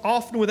thirst,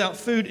 often without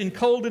food, in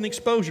cold and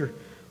exposure.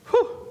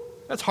 Whew,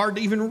 that's hard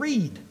to even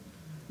read.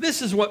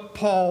 This is what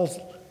Paul's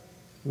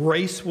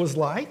race was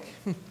like.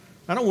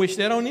 I don't wish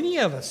that on any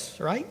of us,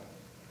 right?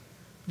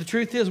 The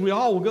truth is, we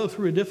all will go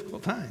through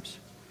difficult times.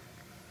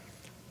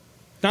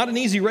 Not an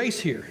easy race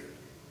here.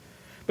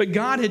 But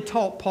God had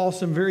taught Paul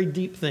some very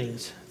deep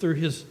things through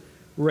his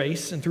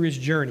race and through his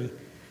journey.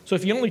 So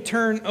if you only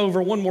turn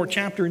over one more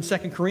chapter in 2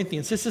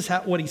 Corinthians, this is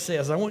what he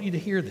says. I want you to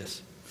hear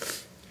this.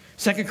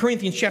 2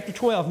 Corinthians chapter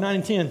 12, 9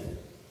 and 10.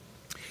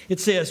 It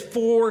says,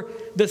 for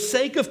the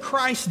sake of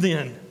Christ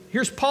then,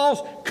 here's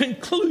Paul's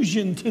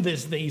conclusion to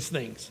these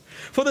things.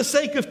 For the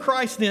sake of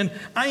Christ then,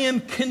 I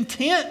am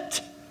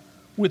content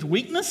with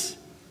weakness,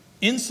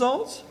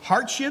 insults,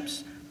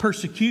 hardships,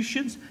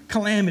 persecutions,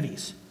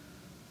 calamities.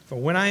 For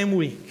when I am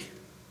weak,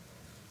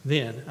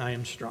 then I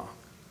am strong.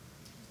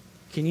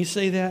 Can you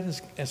say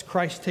that as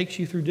Christ takes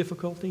you through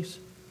difficulties?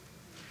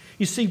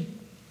 You see,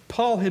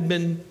 Paul had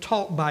been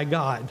taught by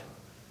God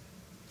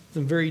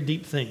some very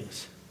deep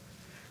things.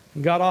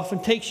 And God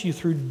often takes you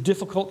through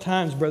difficult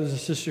times, brothers and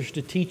sisters,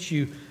 to teach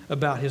you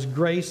about his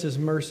grace, his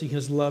mercy,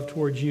 his love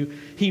towards you.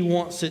 He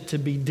wants it to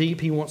be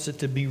deep. He wants it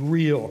to be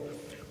real.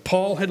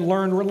 Paul had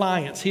learned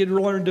reliance. He had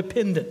learned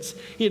dependence.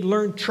 He had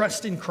learned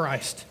trust in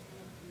Christ.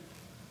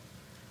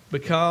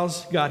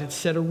 Because God had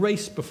set a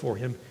race before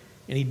him,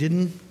 and he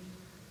didn't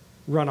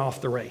run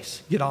off the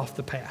race, get off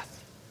the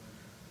path.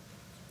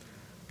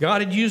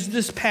 God had used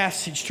this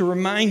passage to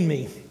remind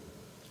me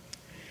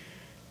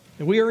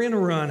that we are in a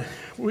run,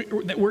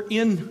 that we're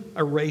in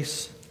a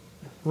race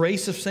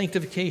of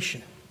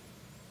sanctification.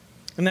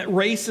 And that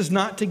race is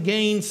not to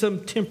gain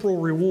some temporal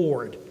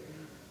reward,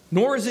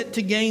 nor is it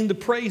to gain the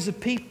praise of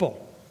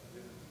people.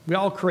 We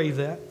all crave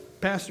that.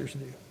 Pastors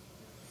do.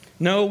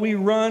 No, we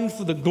run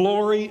for the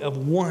glory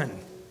of one,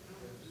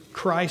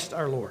 Christ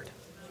our Lord.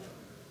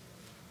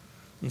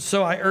 And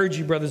so I urge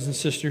you, brothers and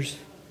sisters,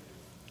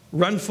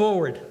 run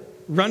forward.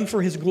 Run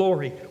for His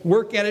glory.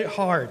 Work at it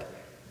hard.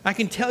 I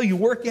can tell you,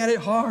 work at it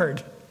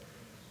hard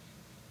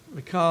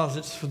because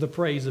it's for the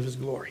praise of His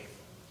glory.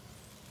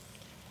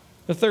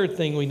 The third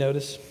thing we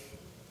notice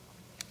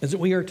is that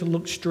we are to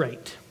look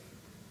straight.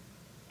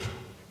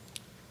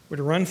 We're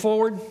to run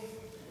forward.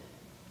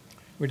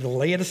 We're to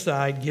lay it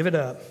aside, give it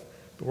up,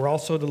 but we're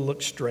also to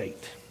look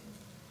straight.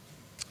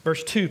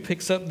 Verse 2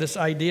 picks up this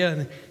idea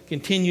and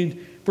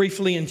continued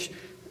briefly and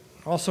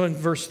also in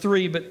verse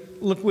 3,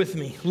 but look with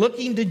me.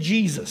 Looking to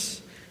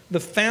Jesus, the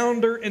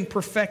founder and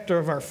perfecter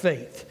of our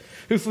faith,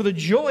 who for the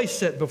joy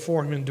set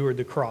before Him endured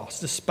the cross,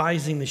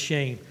 despising the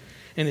shame,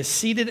 and is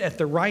seated at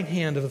the right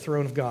hand of the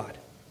throne of God.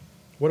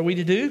 What are we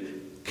to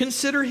do?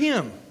 Consider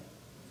Him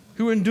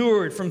who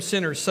endured from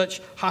sinners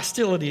such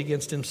hostility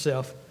against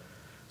Himself,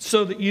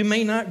 so that you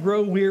may not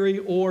grow weary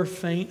or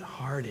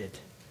faint-hearted.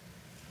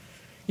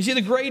 You see,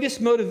 the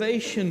greatest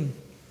motivation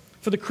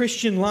for the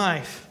Christian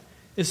life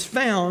is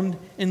found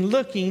in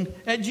looking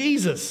at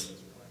Jesus.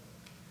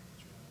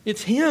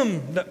 It's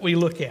Him that we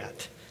look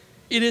at.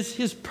 It is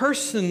His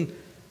person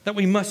that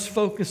we must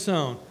focus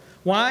on.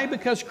 Why?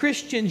 Because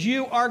Christians,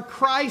 you are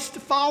Christ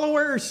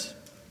followers.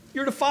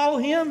 You're to follow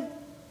Him.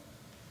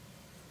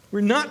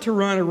 We're not to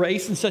run a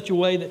race in such a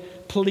way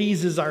that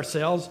pleases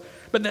ourselves,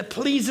 but that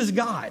pleases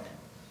God.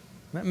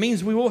 That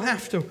means we will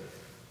have to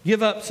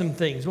give up some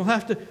things. We'll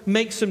have to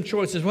make some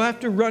choices. We'll have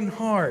to run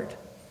hard.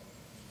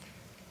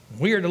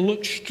 We are to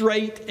look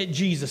straight at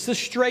Jesus. This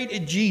straight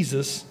at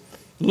Jesus,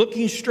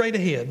 looking straight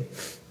ahead,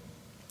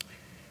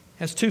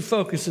 has two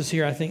focuses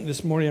here, I think,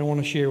 this morning I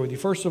want to share with you.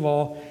 First of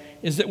all,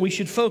 is that we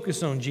should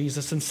focus on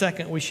Jesus, and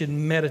second, we should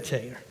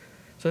meditate.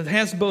 So it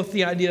has both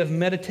the idea of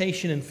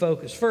meditation and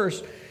focus.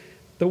 First,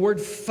 the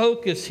word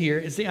focus here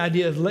is the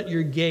idea of let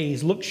your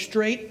gaze look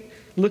straight,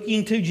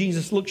 looking to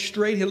Jesus, look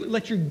straight,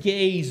 let your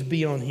gaze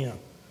be on Him.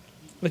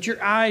 Let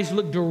your eyes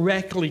look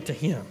directly to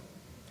Him.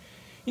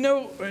 You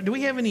know, do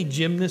we have any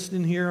gymnasts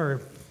in here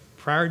or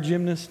prior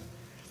gymnasts?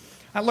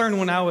 I learned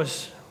when I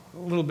was a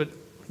little bit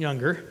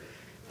younger.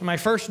 My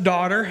first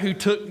daughter, who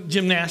took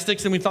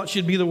gymnastics, and we thought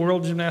she'd be the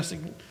world gymnastic.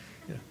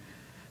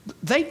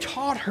 They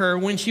taught her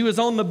when she was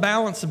on the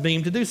balance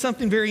beam to do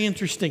something very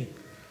interesting.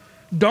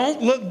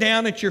 Don't look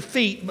down at your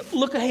feet, but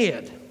look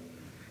ahead.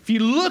 If you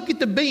look at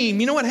the beam,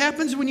 you know what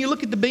happens when you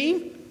look at the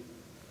beam?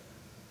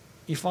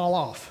 You fall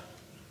off.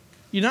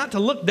 You're not to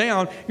look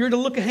down, you're to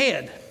look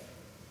ahead.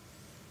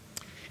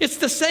 It's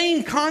the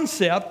same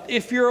concept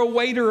if you're a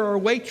waiter or a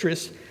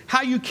waitress,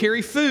 how you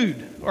carry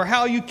food or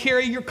how you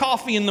carry your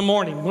coffee in the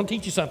morning. I'm going to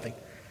teach you something.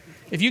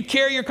 If you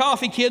carry your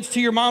coffee, kids, to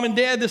your mom and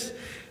dad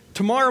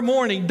tomorrow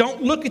morning,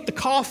 don't look at the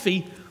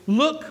coffee.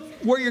 Look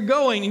where you're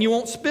going and you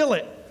won't spill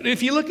it.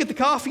 If you look at the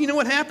coffee, you know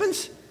what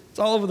happens? It's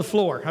all over the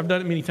floor. I've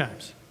done it many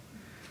times.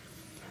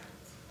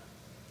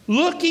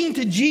 Looking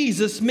to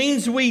Jesus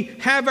means we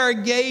have our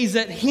gaze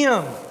at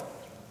Him.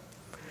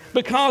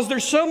 Because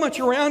there's so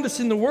much around us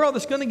in the world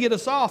that's going to get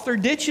us off. There are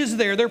ditches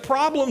there. There are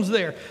problems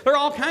there. There are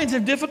all kinds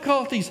of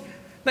difficulties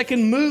that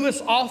can move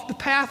us off the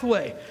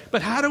pathway.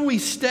 But how do we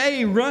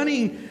stay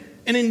running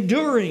and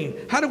enduring?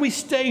 How do we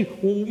stay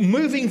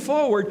moving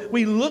forward?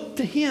 We look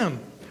to Him.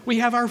 We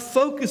have our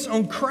focus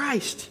on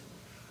Christ.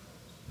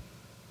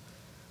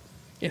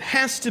 It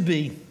has to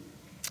be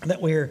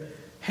that we're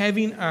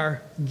having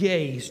our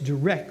gaze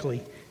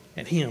directly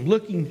at Him,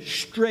 looking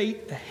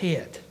straight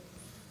ahead.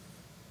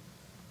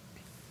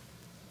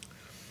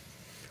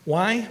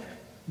 Why?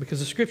 Because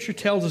the Scripture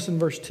tells us in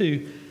verse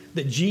 2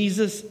 that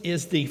Jesus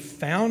is the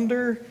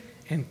founder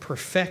and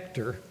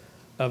perfecter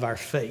of our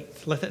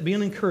faith. Let that be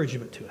an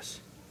encouragement to us.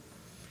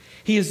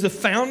 He is the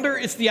founder.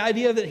 It's the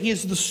idea that He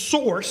is the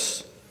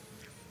source,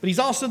 but He's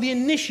also the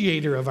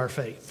initiator of our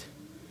faith.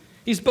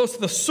 He's both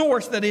the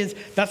source, that is,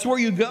 that's where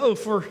you go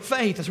for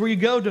faith. That's where you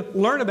go to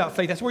learn about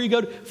faith. That's where you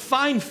go to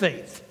find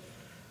faith.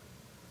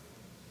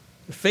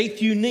 The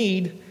faith you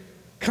need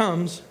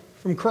comes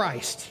from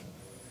Christ.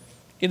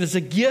 It is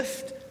a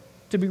gift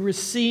to be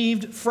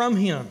received from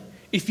Him.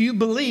 If you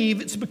believe,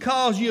 it's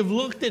because you have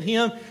looked at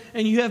Him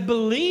and you have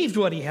believed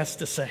what He has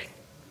to say.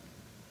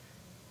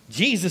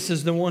 Jesus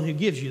is the one who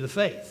gives you the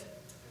faith.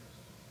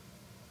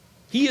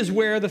 He is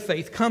where the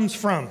faith comes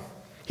from.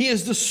 He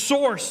is the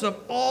source of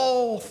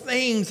all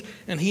things,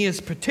 and He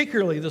is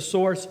particularly the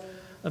source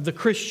of the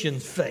Christian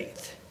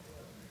faith.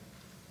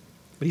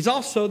 But He's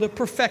also the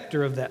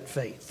perfecter of that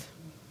faith.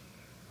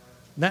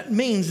 That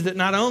means that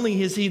not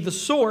only is he the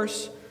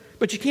source,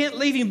 but you can't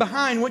leave him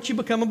behind once you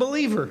become a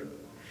believer.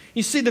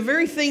 You see, the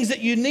very things that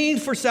you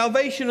need for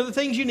salvation are the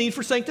things you need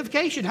for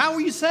sanctification. How were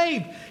you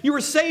saved? You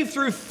were saved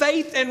through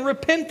faith and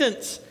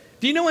repentance.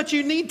 Do you know what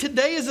you need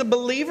today as a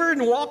believer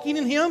and walking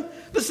in him?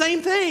 The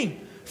same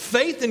thing.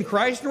 Faith in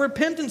Christ and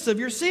repentance of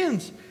your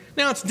sins.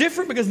 Now, it's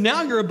different because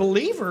now you're a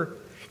believer.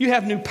 You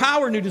have new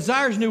power, new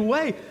desires, new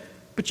way.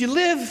 But you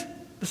live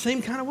the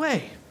same kind of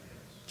way.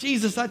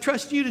 Jesus, I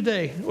trust you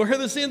today. Where are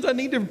the sins I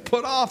need to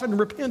put off and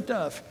repent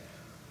of?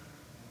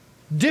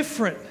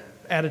 Different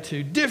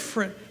attitude,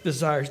 different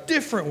desires,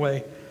 different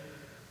way.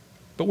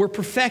 But we're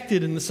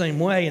perfected in the same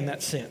way in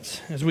that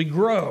sense. As we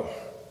grow,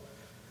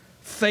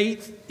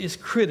 faith is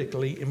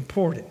critically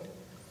important.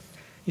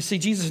 You see,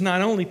 Jesus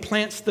not only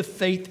plants the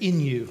faith in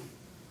you,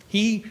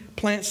 he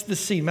plants the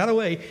seed. By the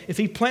way, if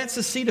he plants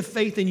the seed of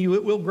faith in you,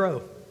 it will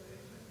grow.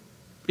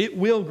 It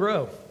will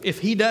grow if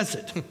he does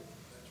it.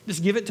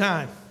 Just give it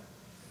time.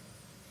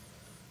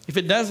 If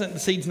it doesn't, the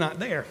seed's not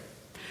there.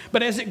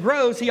 But as it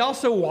grows, he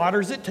also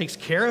waters it, takes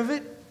care of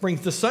it,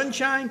 brings the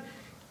sunshine.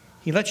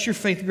 He lets your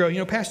faith grow. You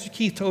know, Pastor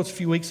Keith told us a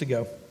few weeks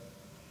ago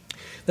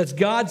that's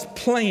God's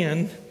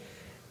plan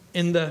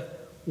in the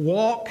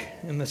walk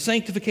and the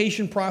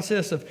sanctification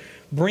process of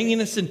bringing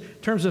us in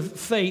terms of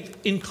faith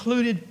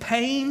included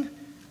pain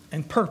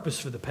and purpose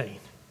for the pain.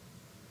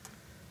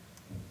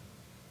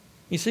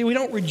 You see, we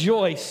don't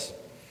rejoice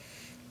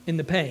in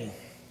the pain,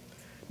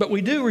 but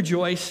we do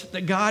rejoice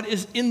that God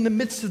is in the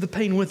midst of the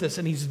pain with us,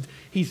 and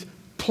He's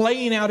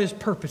playing out His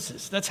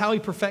purposes. That's how He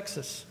perfects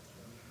us.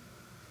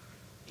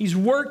 He's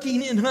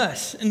working in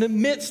us in the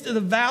midst of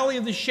the valley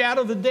of the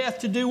shadow of the death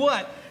to do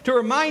what? To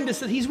remind us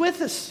that He's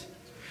with us,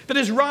 that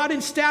His rod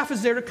and staff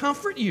is there to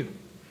comfort you,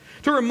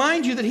 to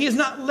remind you that He has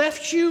not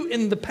left you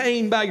in the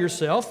pain by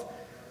yourself.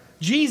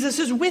 Jesus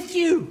is with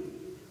you.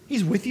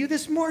 He's with you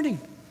this morning.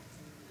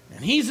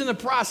 And He's in the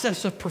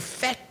process of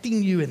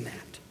perfecting you in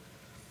that.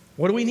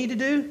 What do we need to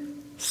do?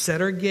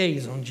 Set our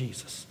gaze on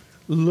Jesus.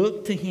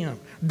 Look to Him.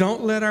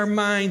 Don't let our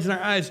minds and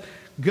our eyes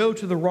go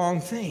to the wrong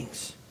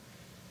things.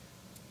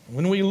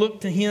 When we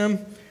look to Him,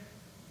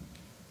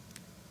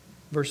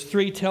 verse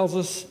 3 tells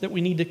us that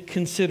we need to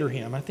consider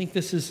Him. I think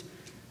this is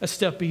a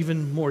step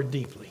even more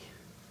deeply.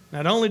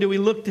 Not only do we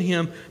look to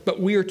Him, but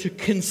we are to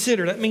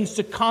consider. That means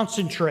to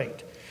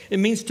concentrate. It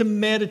means to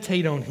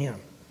meditate on Him.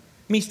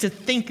 It means to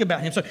think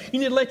about Him. So you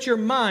need to let your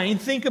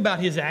mind think about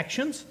His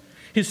actions,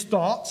 His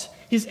thoughts,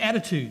 His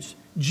attitudes.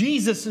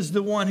 Jesus is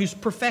the one who's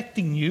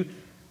perfecting you.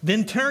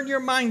 Then turn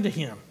your mind to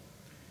Him.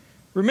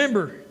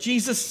 Remember,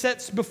 Jesus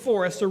sets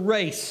before us a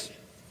race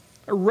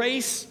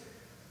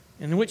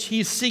in which He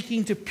is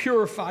seeking to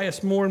purify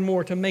us more and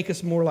more to make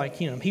us more like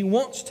Him. He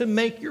wants to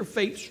make your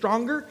faith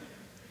stronger,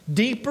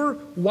 deeper,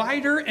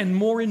 wider, and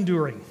more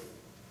enduring.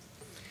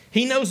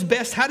 He knows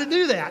best how to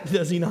do that,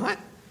 does He not?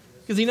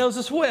 Because He knows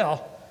us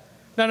well.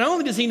 Not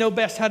only does He know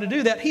best how to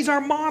do that, He's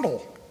our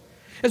model.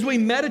 As we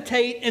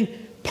meditate and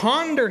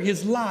ponder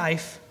His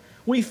life,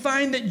 we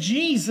find that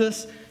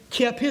Jesus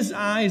kept His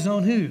eyes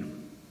on who?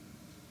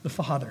 The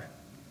Father.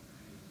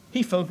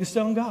 He focused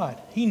on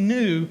God. He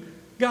knew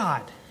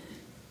God.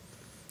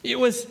 It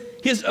was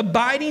His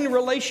abiding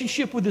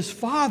relationship with His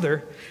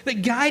Father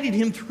that guided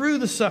Him through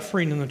the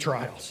suffering and the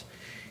trials.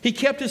 He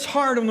kept His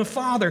heart on the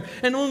Father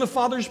and on the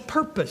Father's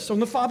purpose, on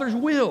the Father's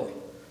will.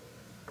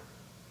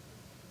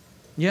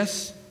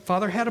 Yes,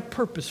 Father had a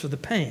purpose for the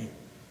pain.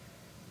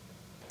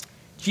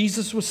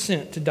 Jesus was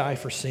sent to die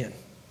for sin.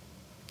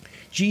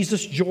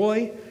 Jesus'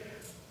 joy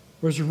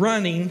was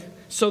running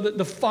so that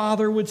the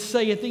Father would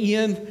say at the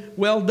end,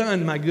 "Well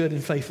done, my good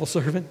and faithful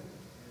servant."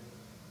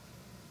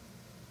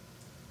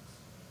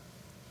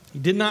 He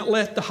did not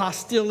let the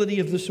hostility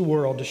of this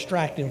world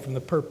distract Him from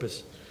the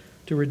purpose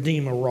to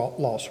redeem a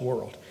lost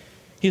world.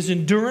 His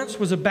endurance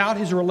was about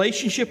His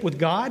relationship with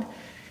God,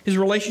 His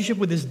relationship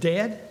with His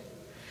dad.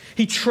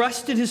 He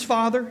trusted His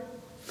Father.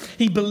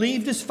 He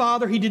believed His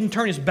Father. He didn't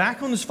turn His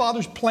back on His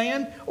Father's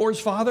plan or His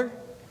Father.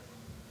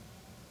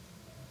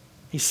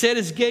 He set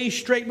His gaze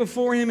straight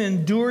before Him and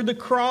endured the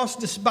cross,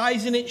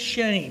 despising its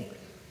shame,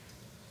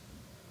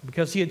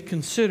 because He had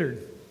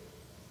considered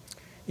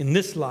in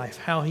this life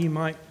how He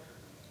might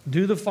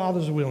do the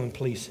Father's will and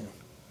please Him.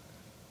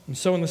 And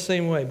so in the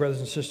same way, brothers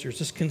and sisters,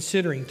 this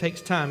considering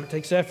takes time, it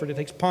takes effort, it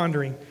takes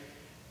pondering,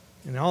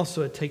 and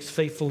also it takes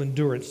faithful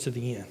endurance to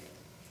the end.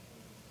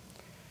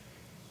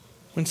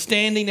 When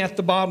standing at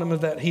the bottom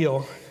of that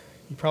hill,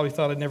 you probably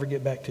thought I'd never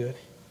get back to it.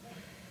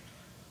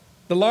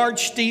 The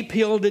large, steep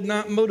hill did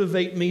not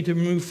motivate me to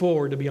move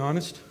forward, to be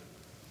honest.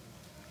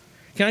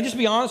 Can I just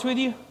be honest with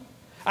you?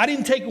 I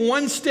didn't take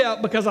one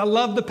step because I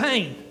loved the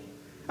pain.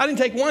 I didn't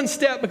take one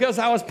step because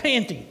I was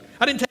panting.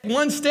 I didn't take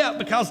one step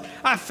because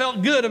I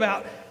felt good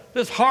about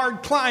this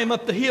hard climb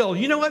up the hill.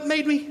 You know what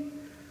made me?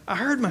 I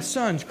heard my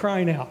sons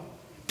crying out,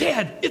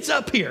 "Dad, it's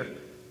up here.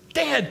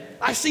 Dad,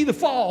 I see the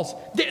falls."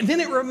 And then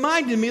it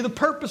reminded me of the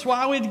purpose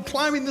why we were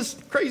climbing this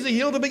crazy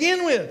hill to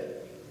begin with.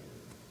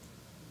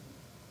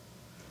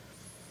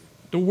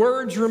 The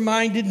words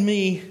reminded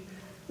me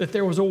that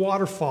there was a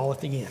waterfall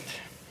at the end.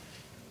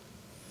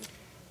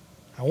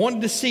 I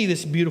wanted to see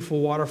this beautiful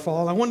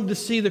waterfall. I wanted to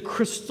see the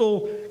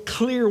crystal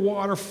clear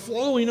water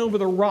flowing over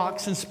the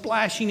rocks and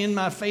splashing in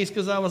my face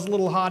because I was a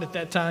little hot at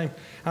that time.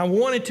 I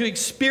wanted to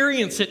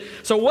experience it.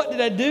 So what did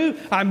I do?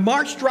 I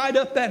marched right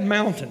up that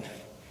mountain.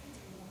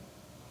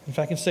 If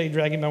I can say,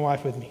 dragging my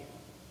wife with me.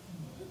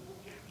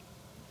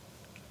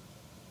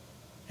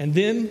 And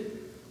then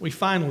we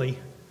finally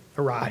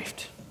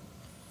arrived.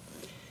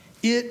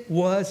 It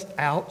was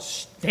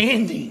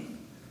outstanding.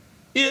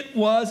 It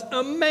was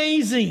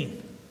amazing.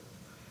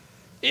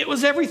 It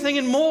was everything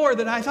and more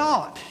than I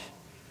thought.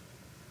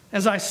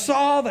 As I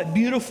saw that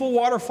beautiful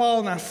waterfall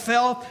and I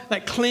felt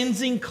that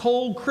cleansing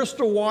cold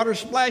crystal water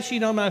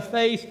splashing on my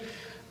face,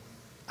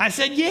 I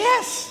said,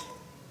 yes.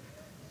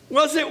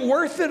 Was it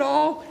worth it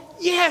all?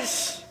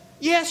 Yes.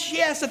 Yes,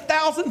 yes,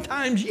 1,000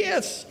 times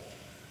yes.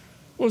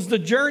 Was the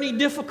journey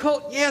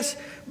difficult? Yes.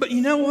 But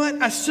you know what?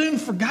 I soon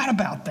forgot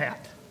about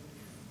that.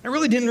 I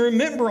really didn't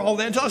remember all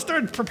that until I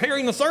started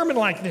preparing the sermon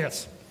like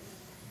this.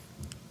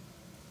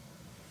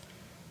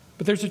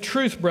 But there's a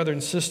truth, brother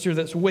and sister,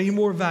 that's way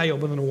more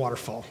valuable than a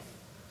waterfall.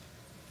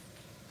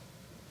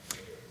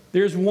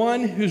 There's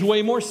one who's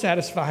way more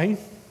satisfying.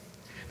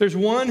 There's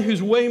one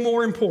who's way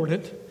more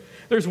important.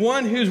 There's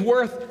one who's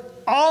worth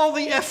all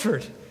the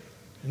effort.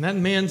 And that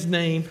man's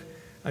name,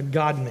 a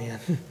God-man,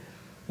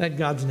 that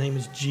God's name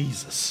is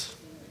Jesus.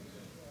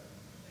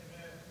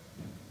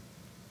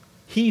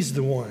 He's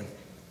the one.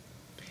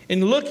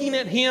 In looking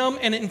at him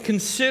and in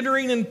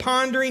considering and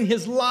pondering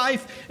his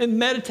life and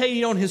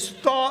meditating on his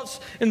thoughts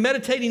and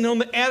meditating on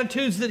the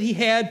attitudes that he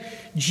had,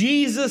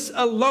 Jesus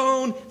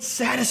alone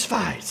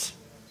satisfies.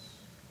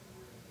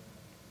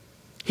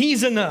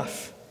 He's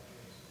enough.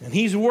 And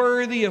he's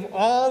worthy of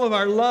all of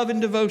our love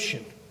and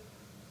devotion.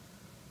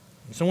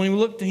 And so when we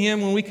look to him,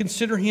 when we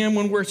consider him,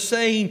 when we're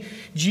saying,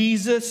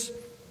 Jesus,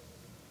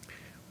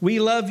 we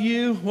love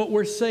you, what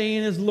we're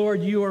saying is,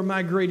 Lord, you are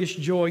my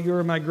greatest joy. You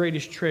are my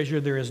greatest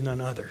treasure. There is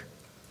none other.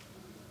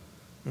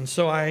 And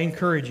so I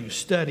encourage you,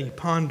 study,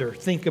 ponder,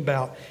 think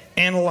about,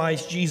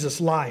 analyze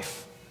Jesus'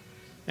 life,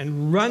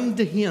 and run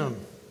to him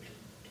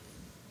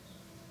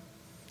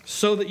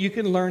so that you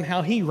can learn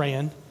how he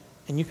ran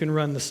and you can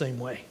run the same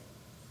way.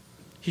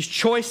 His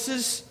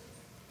choices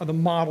are the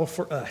model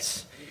for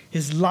us.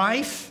 His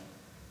life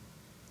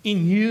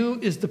in you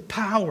is the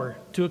power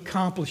to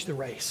accomplish the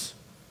race.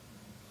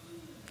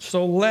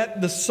 So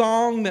let the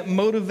song that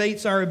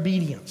motivates our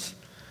obedience,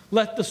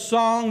 let the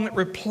song that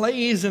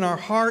replays in our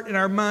heart and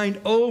our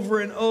mind over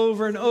and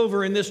over and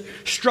over in this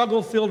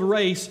struggle-filled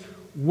race,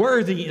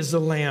 worthy is the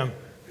Lamb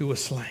who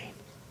was slain.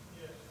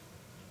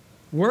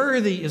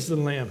 Worthy is the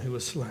Lamb who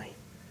was slain.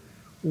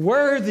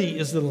 Worthy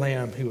is the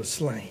Lamb who was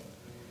slain.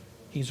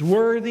 He's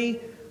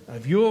worthy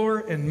of your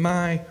and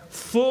my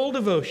full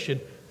devotion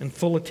and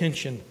full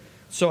attention.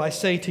 So I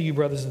say to you,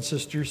 brothers and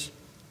sisters,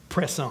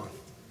 press on.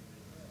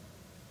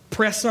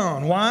 Press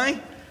on.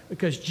 Why?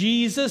 Because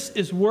Jesus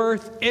is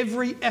worth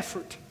every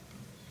effort.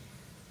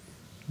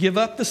 Give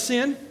up the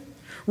sin.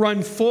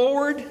 Run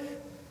forward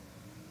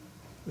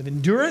with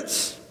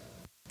endurance.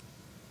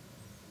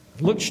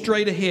 Look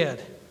straight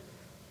ahead.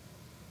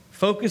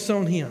 Focus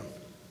on him.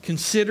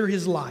 Consider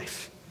his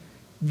life.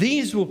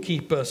 These will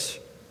keep us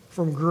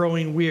from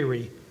growing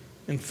weary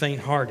and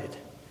faint-hearted.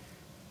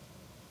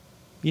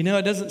 You know,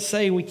 it doesn't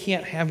say we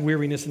can't have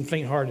weariness and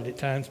faint-hearted at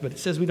times, but it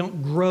says we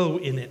don't grow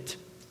in it.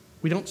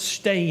 We don't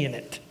stay in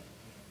it.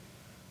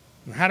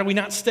 And how do we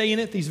not stay in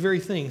it? These very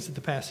things that the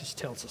passage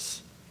tells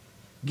us.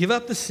 Give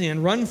up the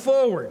sin. Run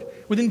forward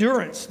with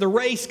endurance. The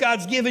race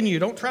God's given you.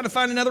 Don't try to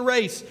find another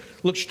race.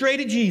 Look straight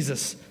at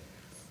Jesus.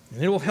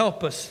 And it will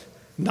help us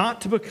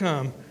not to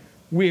become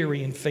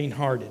weary and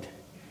faint-hearted.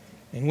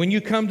 And when you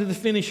come to the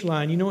finish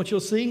line, you know what you'll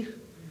see?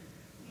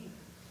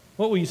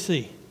 What will you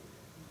see?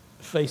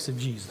 The face of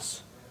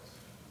Jesus.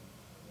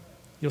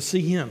 You'll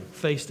see him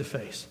face to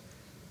face.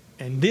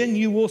 And then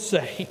you will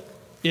say,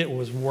 it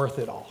was worth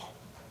it all.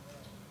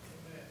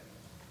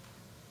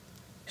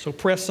 So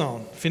press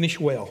on. Finish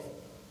well.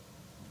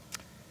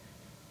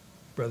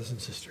 Brothers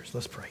and sisters,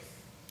 let's pray.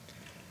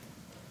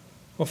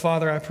 Well,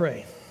 Father, I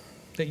pray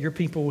that your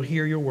people will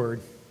hear your word.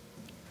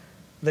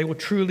 They will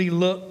truly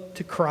look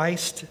to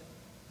Christ.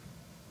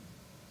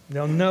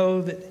 They'll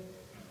know that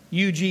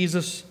you,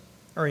 Jesus,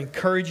 are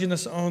encouraging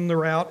us on the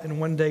route, and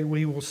one day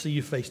we will see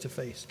you face to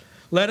face.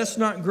 Let us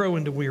not grow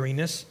into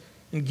weariness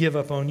and give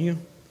up on you.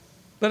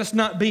 Let us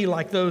not be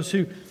like those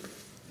who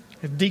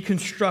have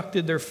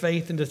deconstructed their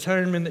faith and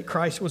determined that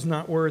Christ was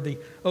not worthy.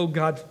 Oh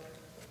God,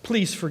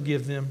 please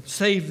forgive them,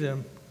 save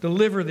them,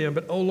 deliver them.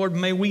 But oh Lord,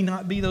 may we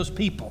not be those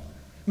people.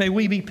 May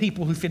we be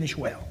people who finish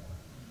well.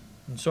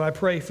 And so I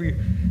pray for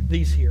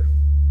these here,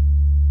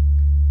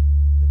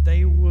 that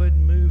they would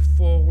move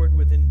forward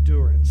with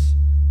endurance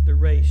the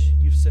race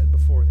you've set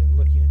before them,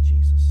 looking at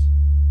Jesus.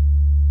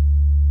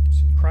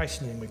 It's in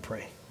Christ's name we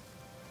pray.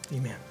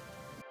 Amen.